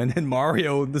Chipman and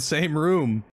Mario in the same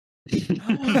room.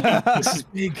 This is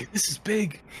big. This is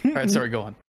big. All right, sorry, go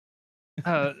on.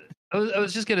 I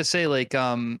was just gonna say, like,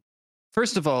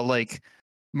 first of all, like,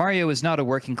 Mario is not a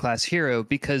working class hero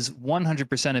because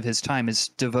 100% of his time is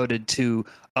devoted to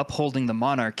upholding the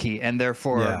monarchy, and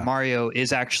therefore Yeah. Mario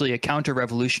is actually a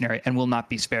counter-revolutionary and will not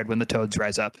be spared when the Toads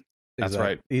rise up. That's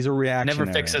right. He's a reactionary.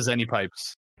 Never fixes any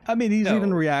pipes. I mean, he's No.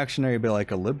 even reactionary by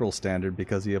like a liberal standard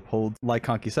because he upholds, like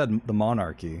Honky said, the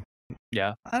monarchy.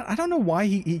 Yeah. I don't know why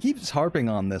he keeps harping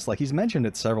on this. Like he's mentioned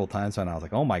it several times, and I was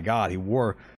like, oh my god, he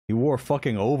wore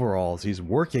fucking overalls. He's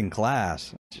working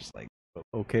class. It's just like,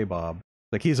 okay, Bob.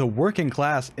 Like he's a working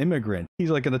class immigrant. He's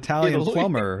like an Italian Italy.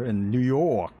 plumber in New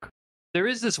York. There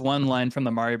is this one line from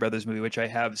the Mario Brothers movie, which I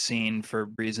have seen for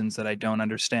reasons that I don't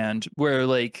understand, where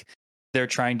like they're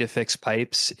trying to fix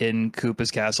pipes in Koopa's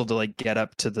castle to like get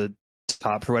up to the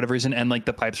top for whatever reason, and like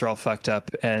the pipes are all fucked up.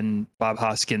 And Bob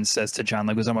Hoskins says to John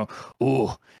Leguizamo,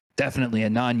 "Oh, definitely a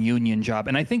non-union job."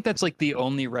 And I think that's like the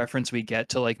only reference we get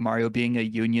to like Mario being a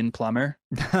union plumber.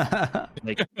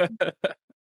 Like,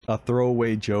 A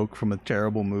throwaway joke from a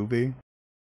terrible movie.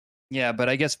 yeah, but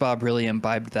I guess Bob really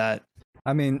imbibed that.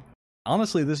 I mean,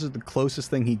 honestly, this is the closest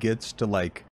thing he gets to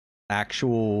like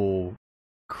actual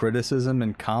criticism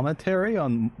and commentary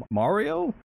on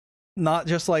Mario. Not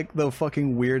just like the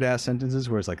fucking weird ass sentences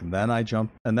where it's like, and then I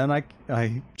jumped on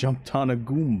a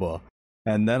Goomba,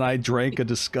 and then I drank a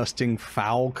disgusting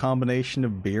foul combination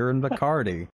of beer and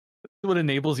Bacardi. What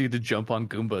enables you to jump on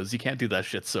Goombas? You can't do that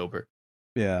shit sober.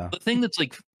 Yeah. The thing that's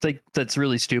like that's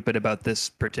really stupid about this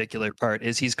particular part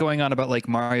is he's going on about like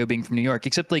Mario being from New York,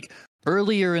 except like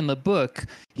earlier in the book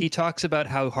he talks about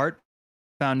how Hart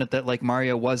found it that like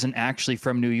Mario wasn't actually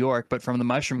from New York but from the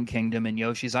Mushroom Kingdom in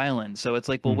Yoshi's Island. So it's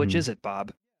like, well, which Mhm. is it,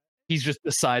 Bob? He's just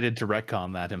decided to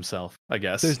retcon that himself, I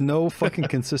guess. There's no fucking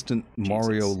consistent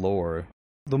Mario Jesus. lore.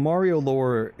 The Mario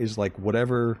lore is like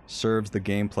whatever serves the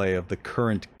gameplay of the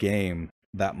current game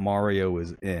that Mario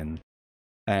is in.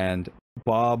 And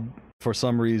Bob, for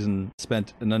some reason,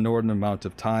 spent an inordinate amount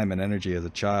of time and energy as a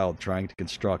child trying to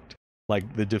construct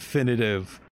like the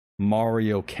definitive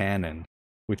Mario canon,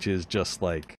 which is just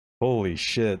like, holy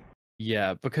shit.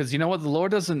 Yeah, because you know what? The lore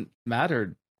doesn't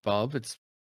matter, Bob.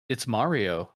 It's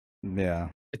Mario. Yeah.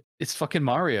 It's fucking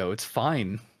Mario. It's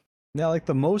fine. Yeah, like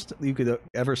the most you could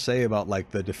ever say about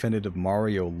like the definitive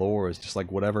Mario lore is just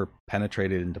like whatever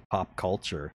penetrated into pop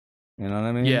culture. You know what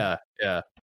I mean? Yeah, yeah.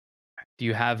 Do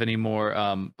you have any more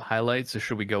highlights, or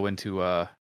should we go into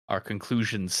our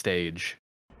conclusion stage?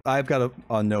 I've got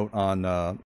a note on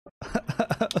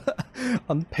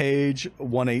on page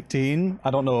 118.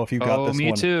 I don't know if you got this me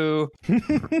one. too.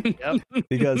 Yep.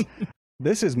 Because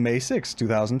this is May 6,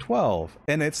 2012,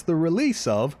 and it's the release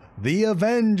of The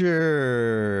Avengers.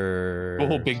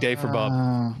 Oh, big day for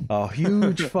Bob. A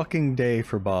huge fucking day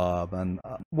for Bob. And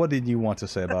what did you want to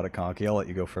say about it, Conky? I'll let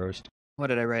you go first. What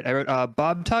did I write? I wrote,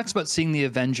 Bob talks about seeing the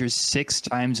Avengers 6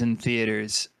 times in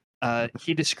theaters.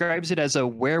 He describes it as a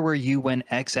 "where were you when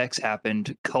XX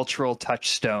happened" cultural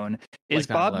touchstone. Is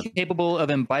Like Bob 9/11. capable of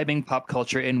imbibing pop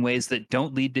culture in ways that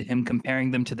don't lead to him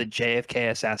comparing them to the JFK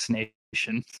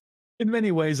assassination? In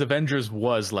many ways, Avengers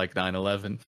was like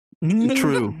 9/11.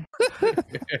 True.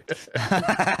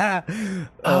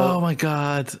 Oh my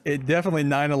god. It definitely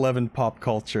 9/11 pop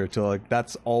culture to like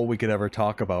that's all we could ever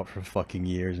talk about for fucking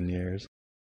years and years.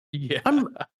 Yeah.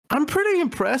 I'm pretty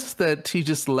impressed that he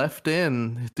just left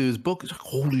in through his book. He's like,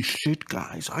 holy shit,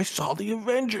 guys, I saw the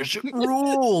Avengers. It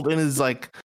ruled. In his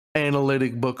like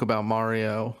analytic book about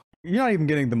Mario. You're not even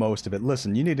getting the most of it.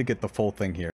 Listen, you need to get the full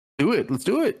thing here. Do it. Let's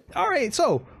do it. All right,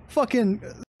 so fucking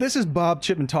this is Bob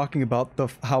Chipman talking about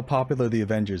how popular the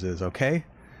Avengers is, okay?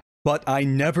 But I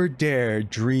never dare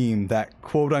dream that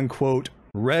quote unquote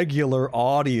regular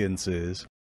audiences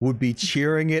would be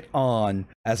cheering it on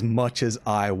as much as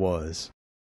I was.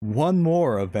 One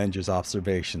more Avengers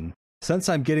observation. Since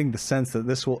I'm getting the sense that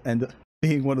this will end up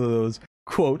being one of those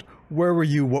quote, where were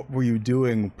you, what were you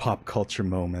doing pop culture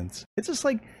moments. It's just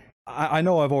like, I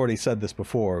know I've already said this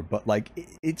before, but like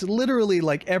it's literally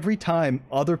like every time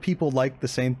other people like the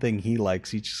same thing he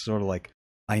likes, he's just sort of like,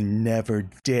 I never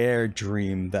dare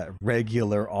dream that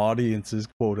regular audiences,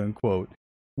 quote unquote,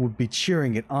 would be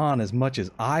cheering it on as much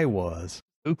as I was.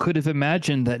 Who could have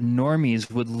imagined that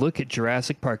normies would look at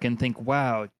Jurassic Park and think,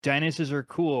 wow, dinosaurs are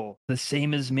cool, the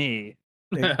same as me?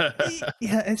 Yeah,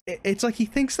 it's like he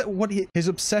thinks that his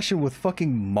obsession with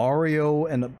fucking Mario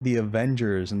and the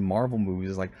Avengers and Marvel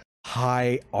movies is like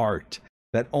high art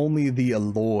that only the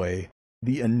Aloy,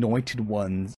 the anointed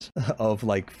ones of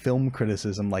like film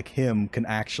criticism like him, can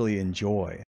actually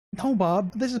enjoy. No,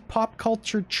 Bob, this is pop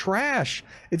culture trash.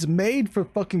 It's made for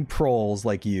fucking proles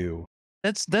like you.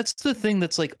 That's the thing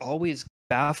that's like always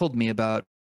baffled me about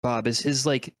Bob is his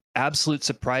like absolute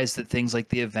surprise that things like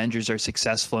the Avengers are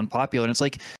successful and popular. And it's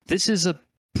like, this is a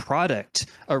product,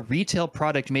 a retail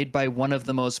product made by one of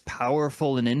the most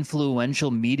powerful and influential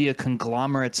media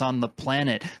conglomerates on the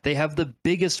planet. They have the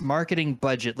biggest marketing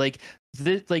budget. Like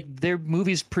their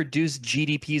movies produce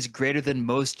GDPs greater than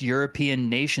most European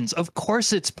nations. Of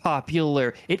course it's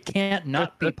popular. It can't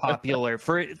not be popular.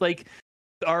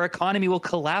 Our economy will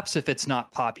collapse if it's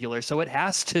not popular, so it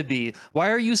has to be.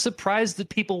 Why are you surprised that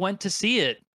people went to see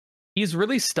it? He's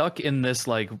really stuck in this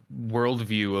like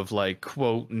worldview of like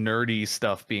quote nerdy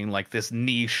stuff being like this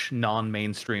niche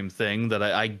non-mainstream thing that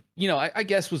I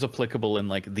guess was applicable in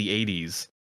like the 80s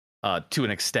to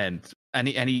an extent, and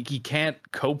he can't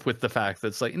cope with the fact that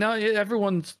it's like, no,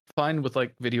 everyone's fine with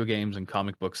like video games and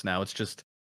comic books now. It's just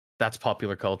that's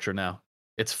popular culture now.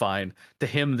 It's fine. To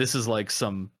him, this is like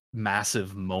some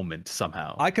massive moment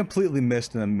somehow. I completely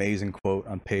missed an amazing quote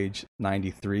on page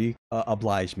 93.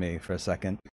 Oblige me for a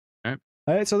second.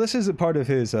 All right, so this is a part of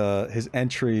his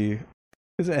entry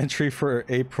for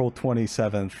April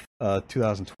 27th,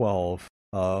 2012.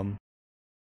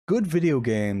 Good video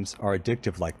games are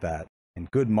addictive like that, and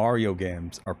good Mario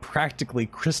games are practically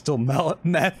crystal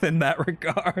meth in that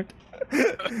regard.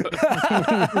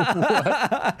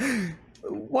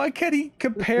 Why can't he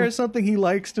compare something he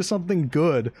likes to something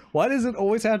good? Why does it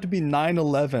always have to be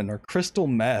 9/11 or crystal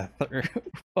meth or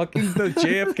fucking the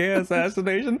JFK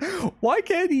assassination? Why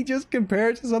can't he just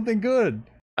compare it to something good?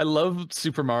 I love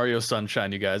Super Mario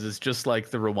Sunshine, you guys. It's just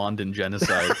like the Rwandan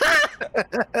genocide.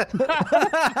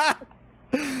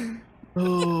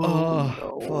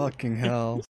 Oh, fucking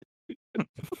hell.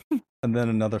 And then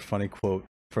another funny quote.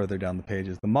 further down the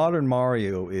pages. The modern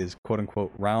Mario is quote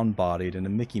unquote round bodied in a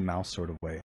Mickey Mouse sort of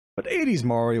way, but 80s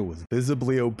Mario was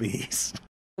visibly obese.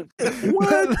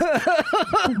 What?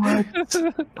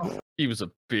 He was a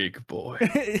big boy.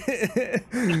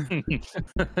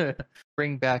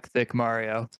 Bring back thick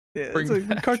Mario. Yeah, Bring it's like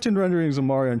back- cartoon renderings of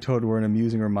Mario and Toad were an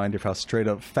amusing reminder of how straight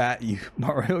up fat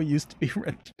Mario used to be.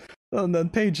 On then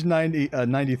page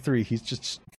 93, he's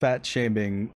just fat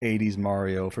shaming 80s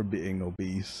Mario for being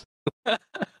obese.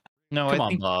 No, Come I on,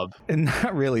 think Bob. And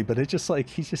not really, but it's just like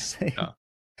he's just saying. Yeah.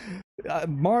 I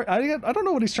don't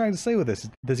know what he's trying to say with this.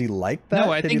 Does he like that?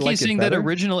 no, I Did he think like he's it saying that better?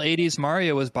 original '80s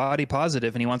Mario was body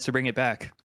positive, and he wants to bring it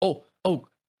back. Oh,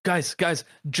 guys,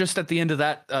 just at the end of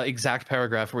that exact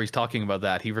paragraph where he's talking about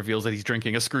that, he reveals that he's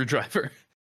drinking a screwdriver.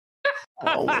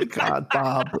 Oh my God,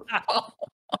 Bob.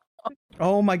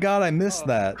 Oh my god, I missed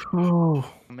that. Oh.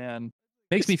 Man,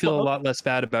 makes me feel a lot less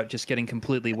bad about just getting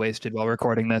completely wasted while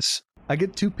recording this. I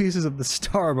get 2 pieces of the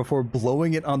star before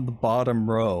blowing it on the bottom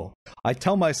row. I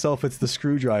tell myself it's the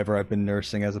screwdriver I've been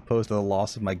nursing as opposed to the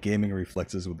loss of my gaming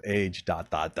reflexes with age. ...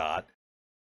 Bob,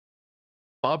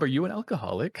 are you an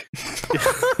alcoholic?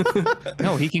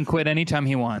 No, he can quit anytime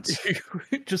he wants.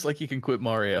 Just like you can quit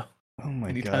Mario Oh my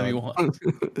anytime you god. want.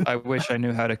 I wish I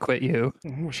knew how to quit you.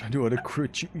 I wish I knew how to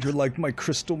crit you. You're like my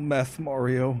crystal meth,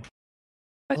 Mario.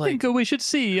 I think we should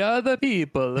see other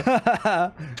people.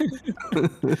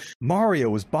 Mario,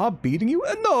 was Bob beating you?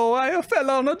 No, I fell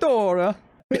on a door.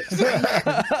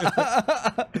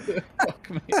 Fuck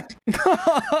me.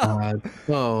 God.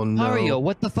 Oh no. Mario,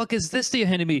 what the fuck is this that you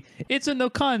handed me? It's a no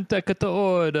contact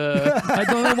order. I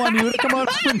don't want you to come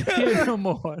out from here no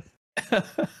more.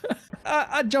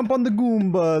 I jump on the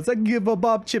Goombas. I give a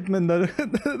Bob Chipman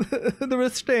the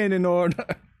restraining order.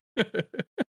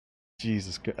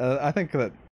 Jesus, I think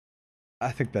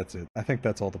that's it. I think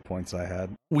that's all the points I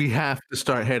had. We have to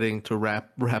start heading to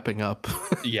wrapping up.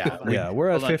 Yeah. Yeah, we're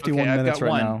at Hold on. 51 Okay, I've minutes got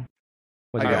right one. now.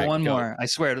 What I you got got? one go. more. I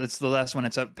swear, it's the last one.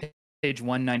 It's up page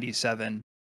 197.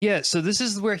 Yeah, so this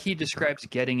is where he describes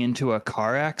getting into a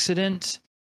car accident.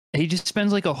 He just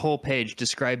spends like a whole page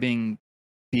describing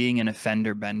being an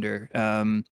offender bender.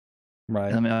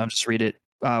 Right. I'll just read it.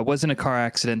 Was in a car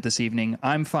accident this evening.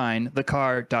 I'm fine. The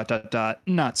car, ...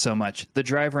 not so much. The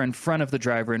driver in front of the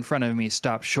driver in front of me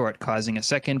stopped short, causing a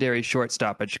secondary short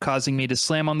stoppage, causing me to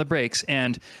slam on the brakes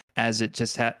and, as it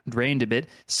just rained a bit,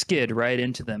 skid right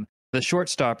into them. The short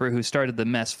stopper who started the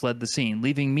mess fled the scene,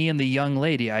 leaving me and the young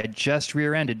lady I had just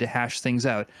rear-ended to hash things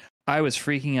out. I was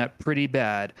freaking out pretty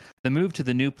bad. The move to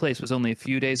the new place was only a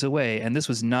few days away, and this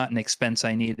was not an expense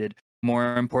I needed.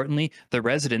 More importantly, the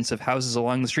residents of houses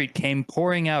along the street came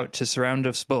pouring out to surround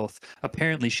us both.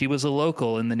 Apparently, she was a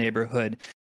local in the neighborhood,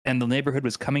 and the neighborhood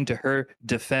was coming to her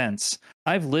defense.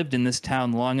 I've lived in this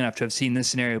town long enough to have seen this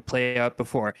scenario play out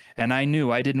before, and I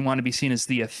knew I didn't want to be seen as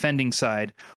the offending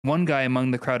side. One guy among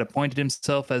the crowd appointed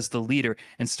himself as the leader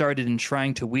and started in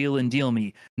trying to wheel and deal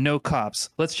me. No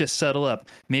cops. Let's just settle up.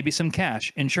 Maybe some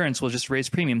cash. Insurance will just raise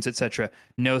premiums, etc.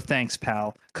 No thanks,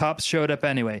 pal. Cops showed up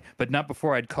anyway, but not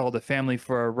before I'd called a family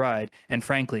for a ride, and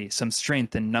frankly, some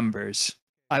strength in numbers.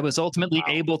 I was ultimately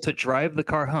able to drive the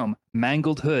car home,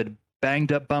 mangled hood,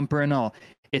 banged up bumper and all.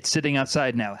 It's sitting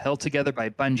outside now, held together by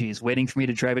bungees, waiting for me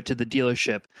to drive it to the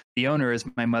dealership. The owner is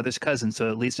my mother's cousin, so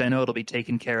at least I know it'll be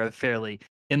taken care of fairly.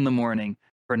 In the morning.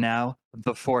 For now,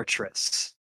 the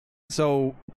fortress.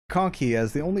 So, Conky,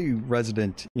 as the only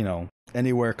resident,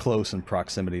 anywhere close in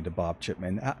proximity to Bob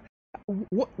Chipman,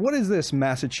 what is this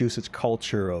Massachusetts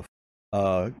culture of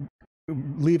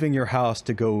leaving your house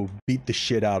to go beat the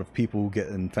shit out of people who get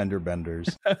in fender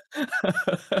benders?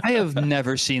 I have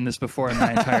never seen this before in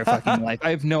my entire fucking life.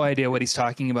 I have no idea what he's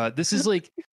talking about. This is like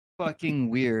fucking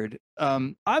weird.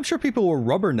 I'm sure people were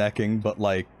rubbernecking, but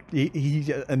like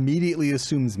he immediately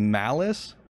assumes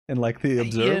malice and like the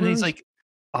observers. Yeah, and he's like,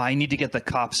 I need to get the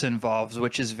cops involved,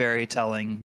 which is very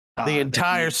telling. The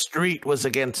entire street was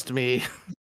against me.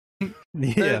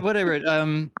 Yeah. Whatever.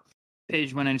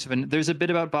 Page 197. There's a bit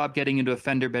about Bob getting into a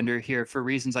fender bender here for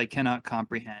reasons I cannot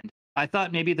comprehend. I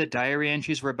thought maybe the diary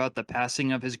entries were about the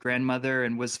passing of his grandmother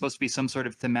and was supposed to be some sort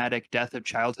of thematic death of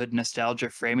childhood nostalgia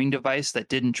framing device that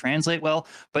didn't translate well,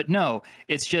 but no,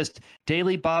 it's just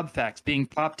daily Bob facts being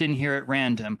popped in here at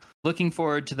random. Looking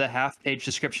forward to the half-page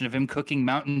description of him cooking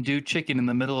Mountain Dew chicken in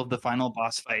the middle of the final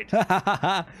boss fight.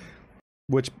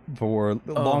 Which, for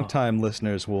longtime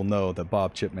listeners, will know that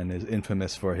Bob Chipman is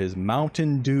infamous for his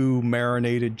Mountain Dew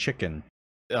marinated chicken.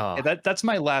 That's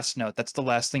my last note. That's the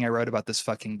last thing I wrote about this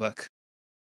fucking book.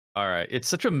 All right. It's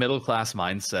such a middle class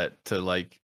mindset to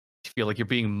like feel like you're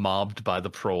being mobbed by the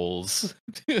trolls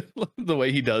the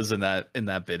way he does in that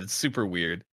bit. It's super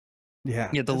weird. Yeah.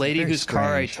 Yeah, the that's lady very whose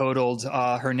car I strange. totaled,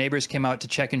 her neighbors came out to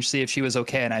check and see if she was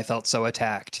okay, and I felt so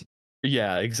attacked.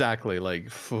 Yeah, exactly. Like,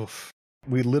 oof.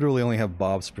 We literally only have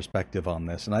Bob's perspective on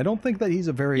this, and I don't think that he's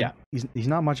a very Yeah. he's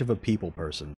not much of a people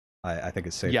person. I think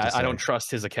it's safe Yeah, to say. I don't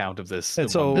trust his account of this. And one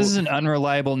so- This is an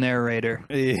unreliable narrator.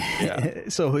 Yeah.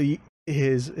 So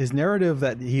his narrative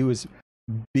that he was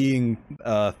being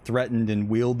threatened and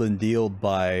wheeled and dealed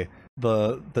by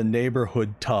the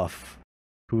neighborhood tough,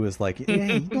 who was like,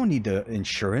 "Hey, you don't need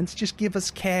insurance, just give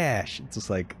us cash." It's just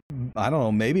like, I don't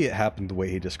know, maybe it happened the way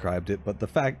he described it, but the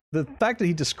fact that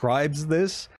he describes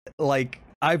this, like,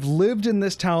 I've lived in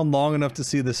this town long enough to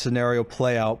see this scenario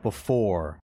play out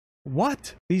before.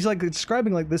 What? He's like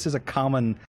describing like this is a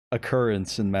common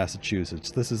occurrence in Massachusetts.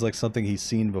 This is like something he's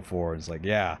seen before. It's like,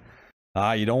 yeah,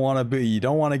 you don't want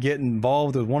to get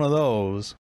involved with one of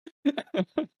those.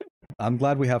 I'm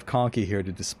glad we have Conky here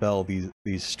to dispel these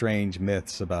strange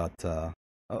myths about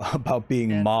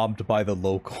being Yeah. mobbed by the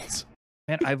locals.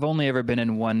 Man, I've only ever been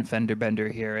in one fender bender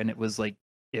here, and it was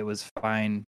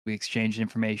fine. We exchanged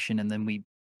information, and then we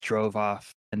drove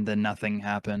off, and then nothing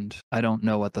happened. I don't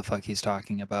know what the fuck he's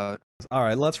talking about. All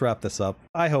right, let's wrap this up.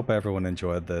 I hope everyone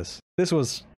enjoyed this. This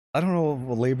was, I don't know if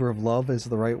a labor of love is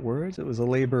the right word. It was a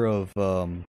labor of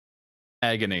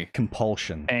agony.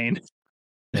 compulsion. Pain.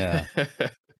 Yeah.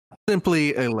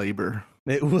 Simply a labor.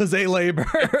 It was a labor.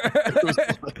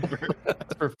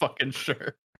 That's for fucking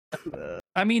sure.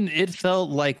 I mean, it felt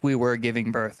like we were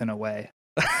giving birth in a way.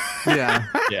 Yeah,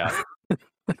 Yeah.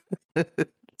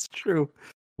 it's true.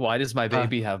 Why does my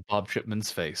baby have Bob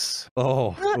Chipman's face?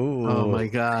 Oh, Oh my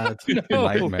god.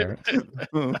 nightmare.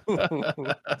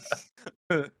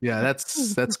 Yeah,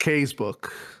 that's Kay's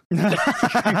book.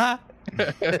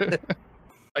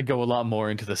 I go a lot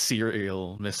more into the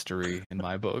serial mystery in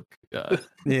my book.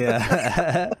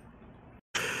 Yeah.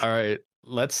 All right,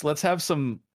 let's have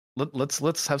some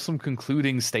let's have some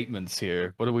concluding statements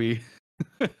here. What do we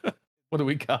what do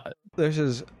we got? This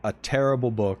is a terrible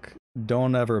book.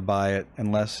 Don't ever buy it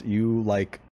unless you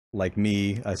like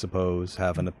me, I suppose,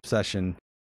 have an obsession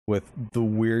with the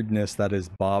weirdness that is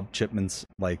Bob Chipman's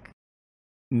like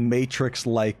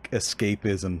Matrix-like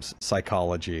escapism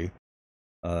psychology,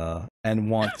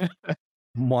 and want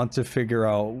to figure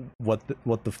out what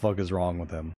the fuck is wrong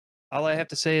with him. All I have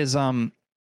to say is,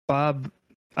 Bob,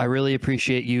 I really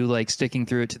appreciate you like sticking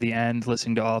through it to the end,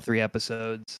 listening to all 3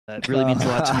 episodes. That really means a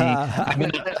lot to me.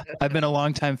 I've been a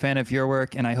longtime fan of your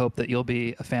work, and I hope that you'll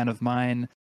be a fan of mine.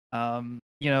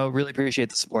 Really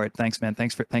appreciate the support. Thanks, man.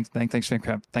 Thanks for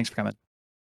coming.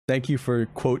 Thank you for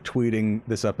quote tweeting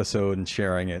this episode and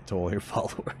sharing it to all your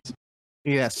followers.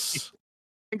 Yes.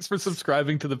 Thanks for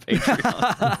subscribing to the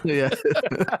Patreon. Yeah.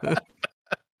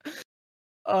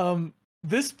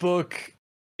 This book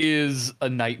is a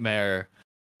nightmare.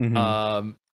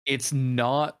 Mhm. It's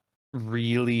not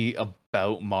really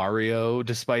about Mario,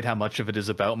 despite how much of it is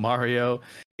about Mario.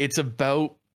 It's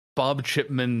about Bob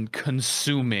Chipman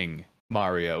consuming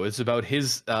Mario. It's about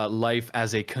his life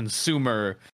as a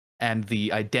consumer and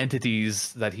the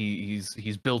identities that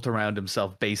he's built around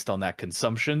himself based on that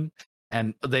consumption.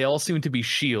 And they all seem to be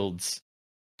shields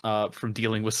from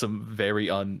dealing with some very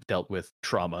undealt with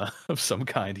trauma of some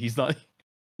kind.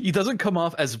 He doesn't come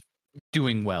off as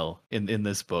doing well in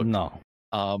this book. No.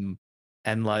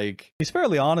 And like He's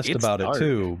fairly honest It's about dark. it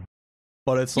too.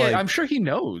 But it's yeah, like, I'm sure he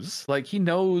knows. Like he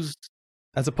knows.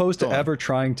 as opposed to Go on. ever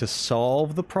trying to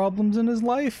solve the problems in his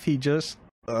life, he just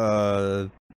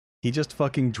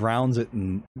fucking drowns it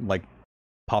in like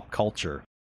pop culture,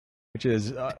 which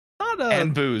is not a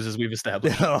And booze, as we've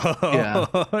established.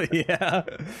 yeah.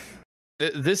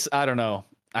 This, I don't know.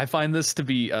 I find this to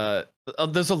be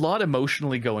there's a lot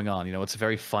emotionally going on. You know, it's a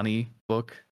very funny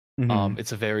book. Mhm.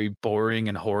 It's a very boring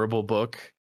and horrible book,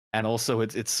 and also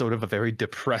it's sort of a very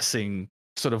depressing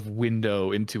sort of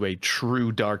window into a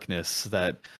true darkness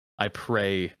that I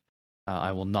pray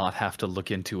I will not have to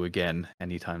look into again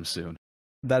anytime soon.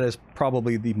 That is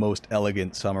probably the most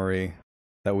elegant summary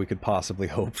that we could possibly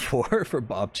hope for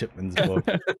Bob Chipman's book.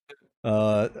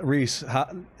 Reese,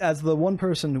 as the one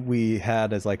person we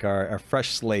had as like our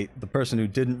fresh slate, the person who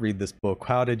didn't read this book,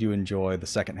 how did you enjoy the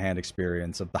secondhand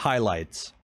experience of the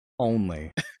highlights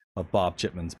only of Bob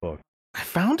Chipman's book? I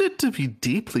found it to be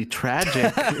deeply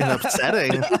tragic and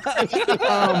upsetting.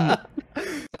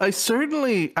 I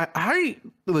certainly, I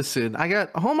listen. I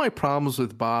got all my problems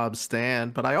with Bob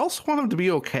Stan, but I also want him to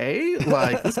be okay.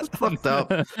 Like this is fucked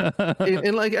up,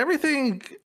 and like everything,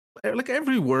 like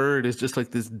every word is just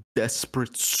like this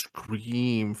desperate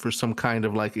scream for some kind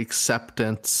of like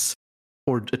acceptance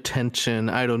or attention.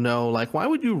 I don't know. Like, why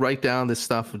would you write down this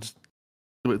stuff?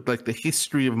 with like the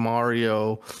history of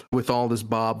Mario with all this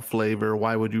Bob flavor.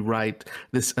 Why would you write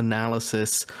this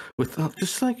analysis with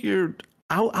just like your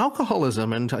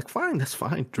alcoholism? And like, fine, that's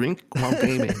fine. Drink while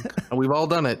gaming. And we've all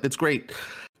done it. It's great.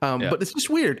 But it's just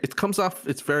weird. It comes off.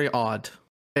 It's very odd.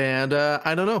 And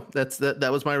I don't know. That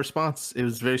was my response. It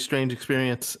was a very strange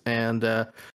experience. And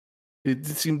it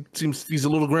seems he's a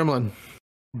little gremlin.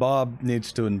 Bob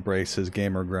needs to embrace his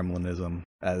gamer gremlinism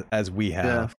as we have.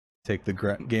 Yeah. Take the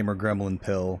gamer gremlin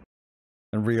pill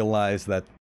and realize that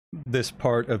this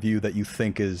part of you that you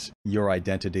think is your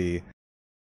identity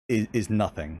is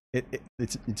nothing.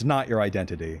 It's not your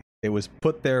identity. It was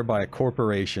put there by a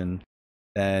corporation,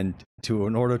 and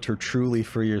in order to truly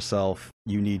free yourself,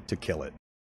 you need to kill it.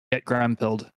 Get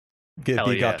gram-pilled. Be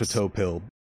Hell got to yes. toe pilled.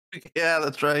 Yeah,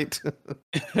 that's right.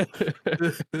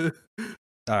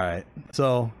 All right.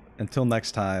 So until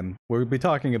next time, we'll be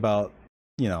talking about,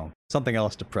 something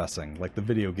else depressing, like the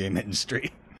video game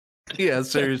industry. Yeah,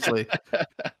 seriously.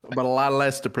 But a lot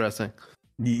less depressing.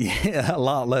 Yeah, a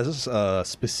lot less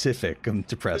specific and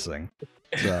depressing.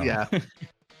 So, Yeah.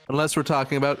 Unless we're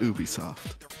talking about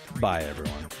Ubisoft. bye,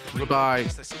 everyone. Goodbye.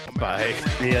 Bye.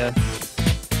 Yeah.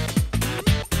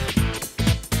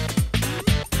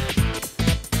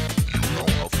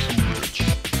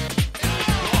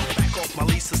 Back off my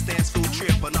Lisa stands full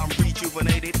trip, and I'm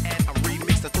rejuvenated and I'm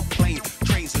remixed. I took plane,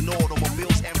 trains, and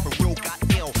automobiles, and for real got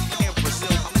ill. In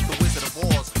Brazil, I'm the Wizard of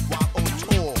Oz while on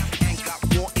tour, and got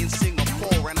war in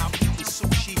Singapore, and I'm eating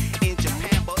sushi in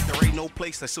Japan, but there ain't no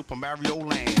place like Super Mario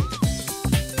Land.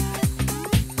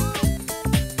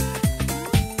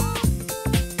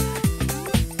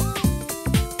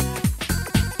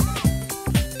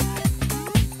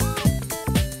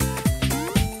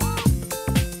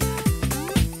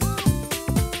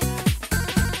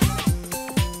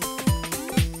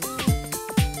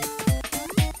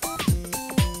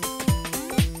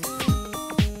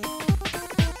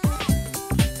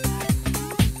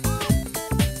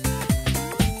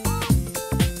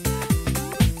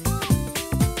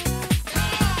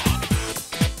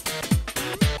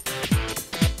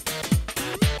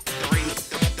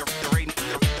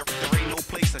 There ain't no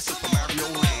place like Super Mario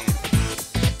Land.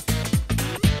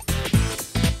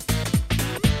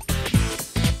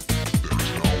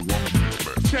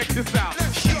 Check this out.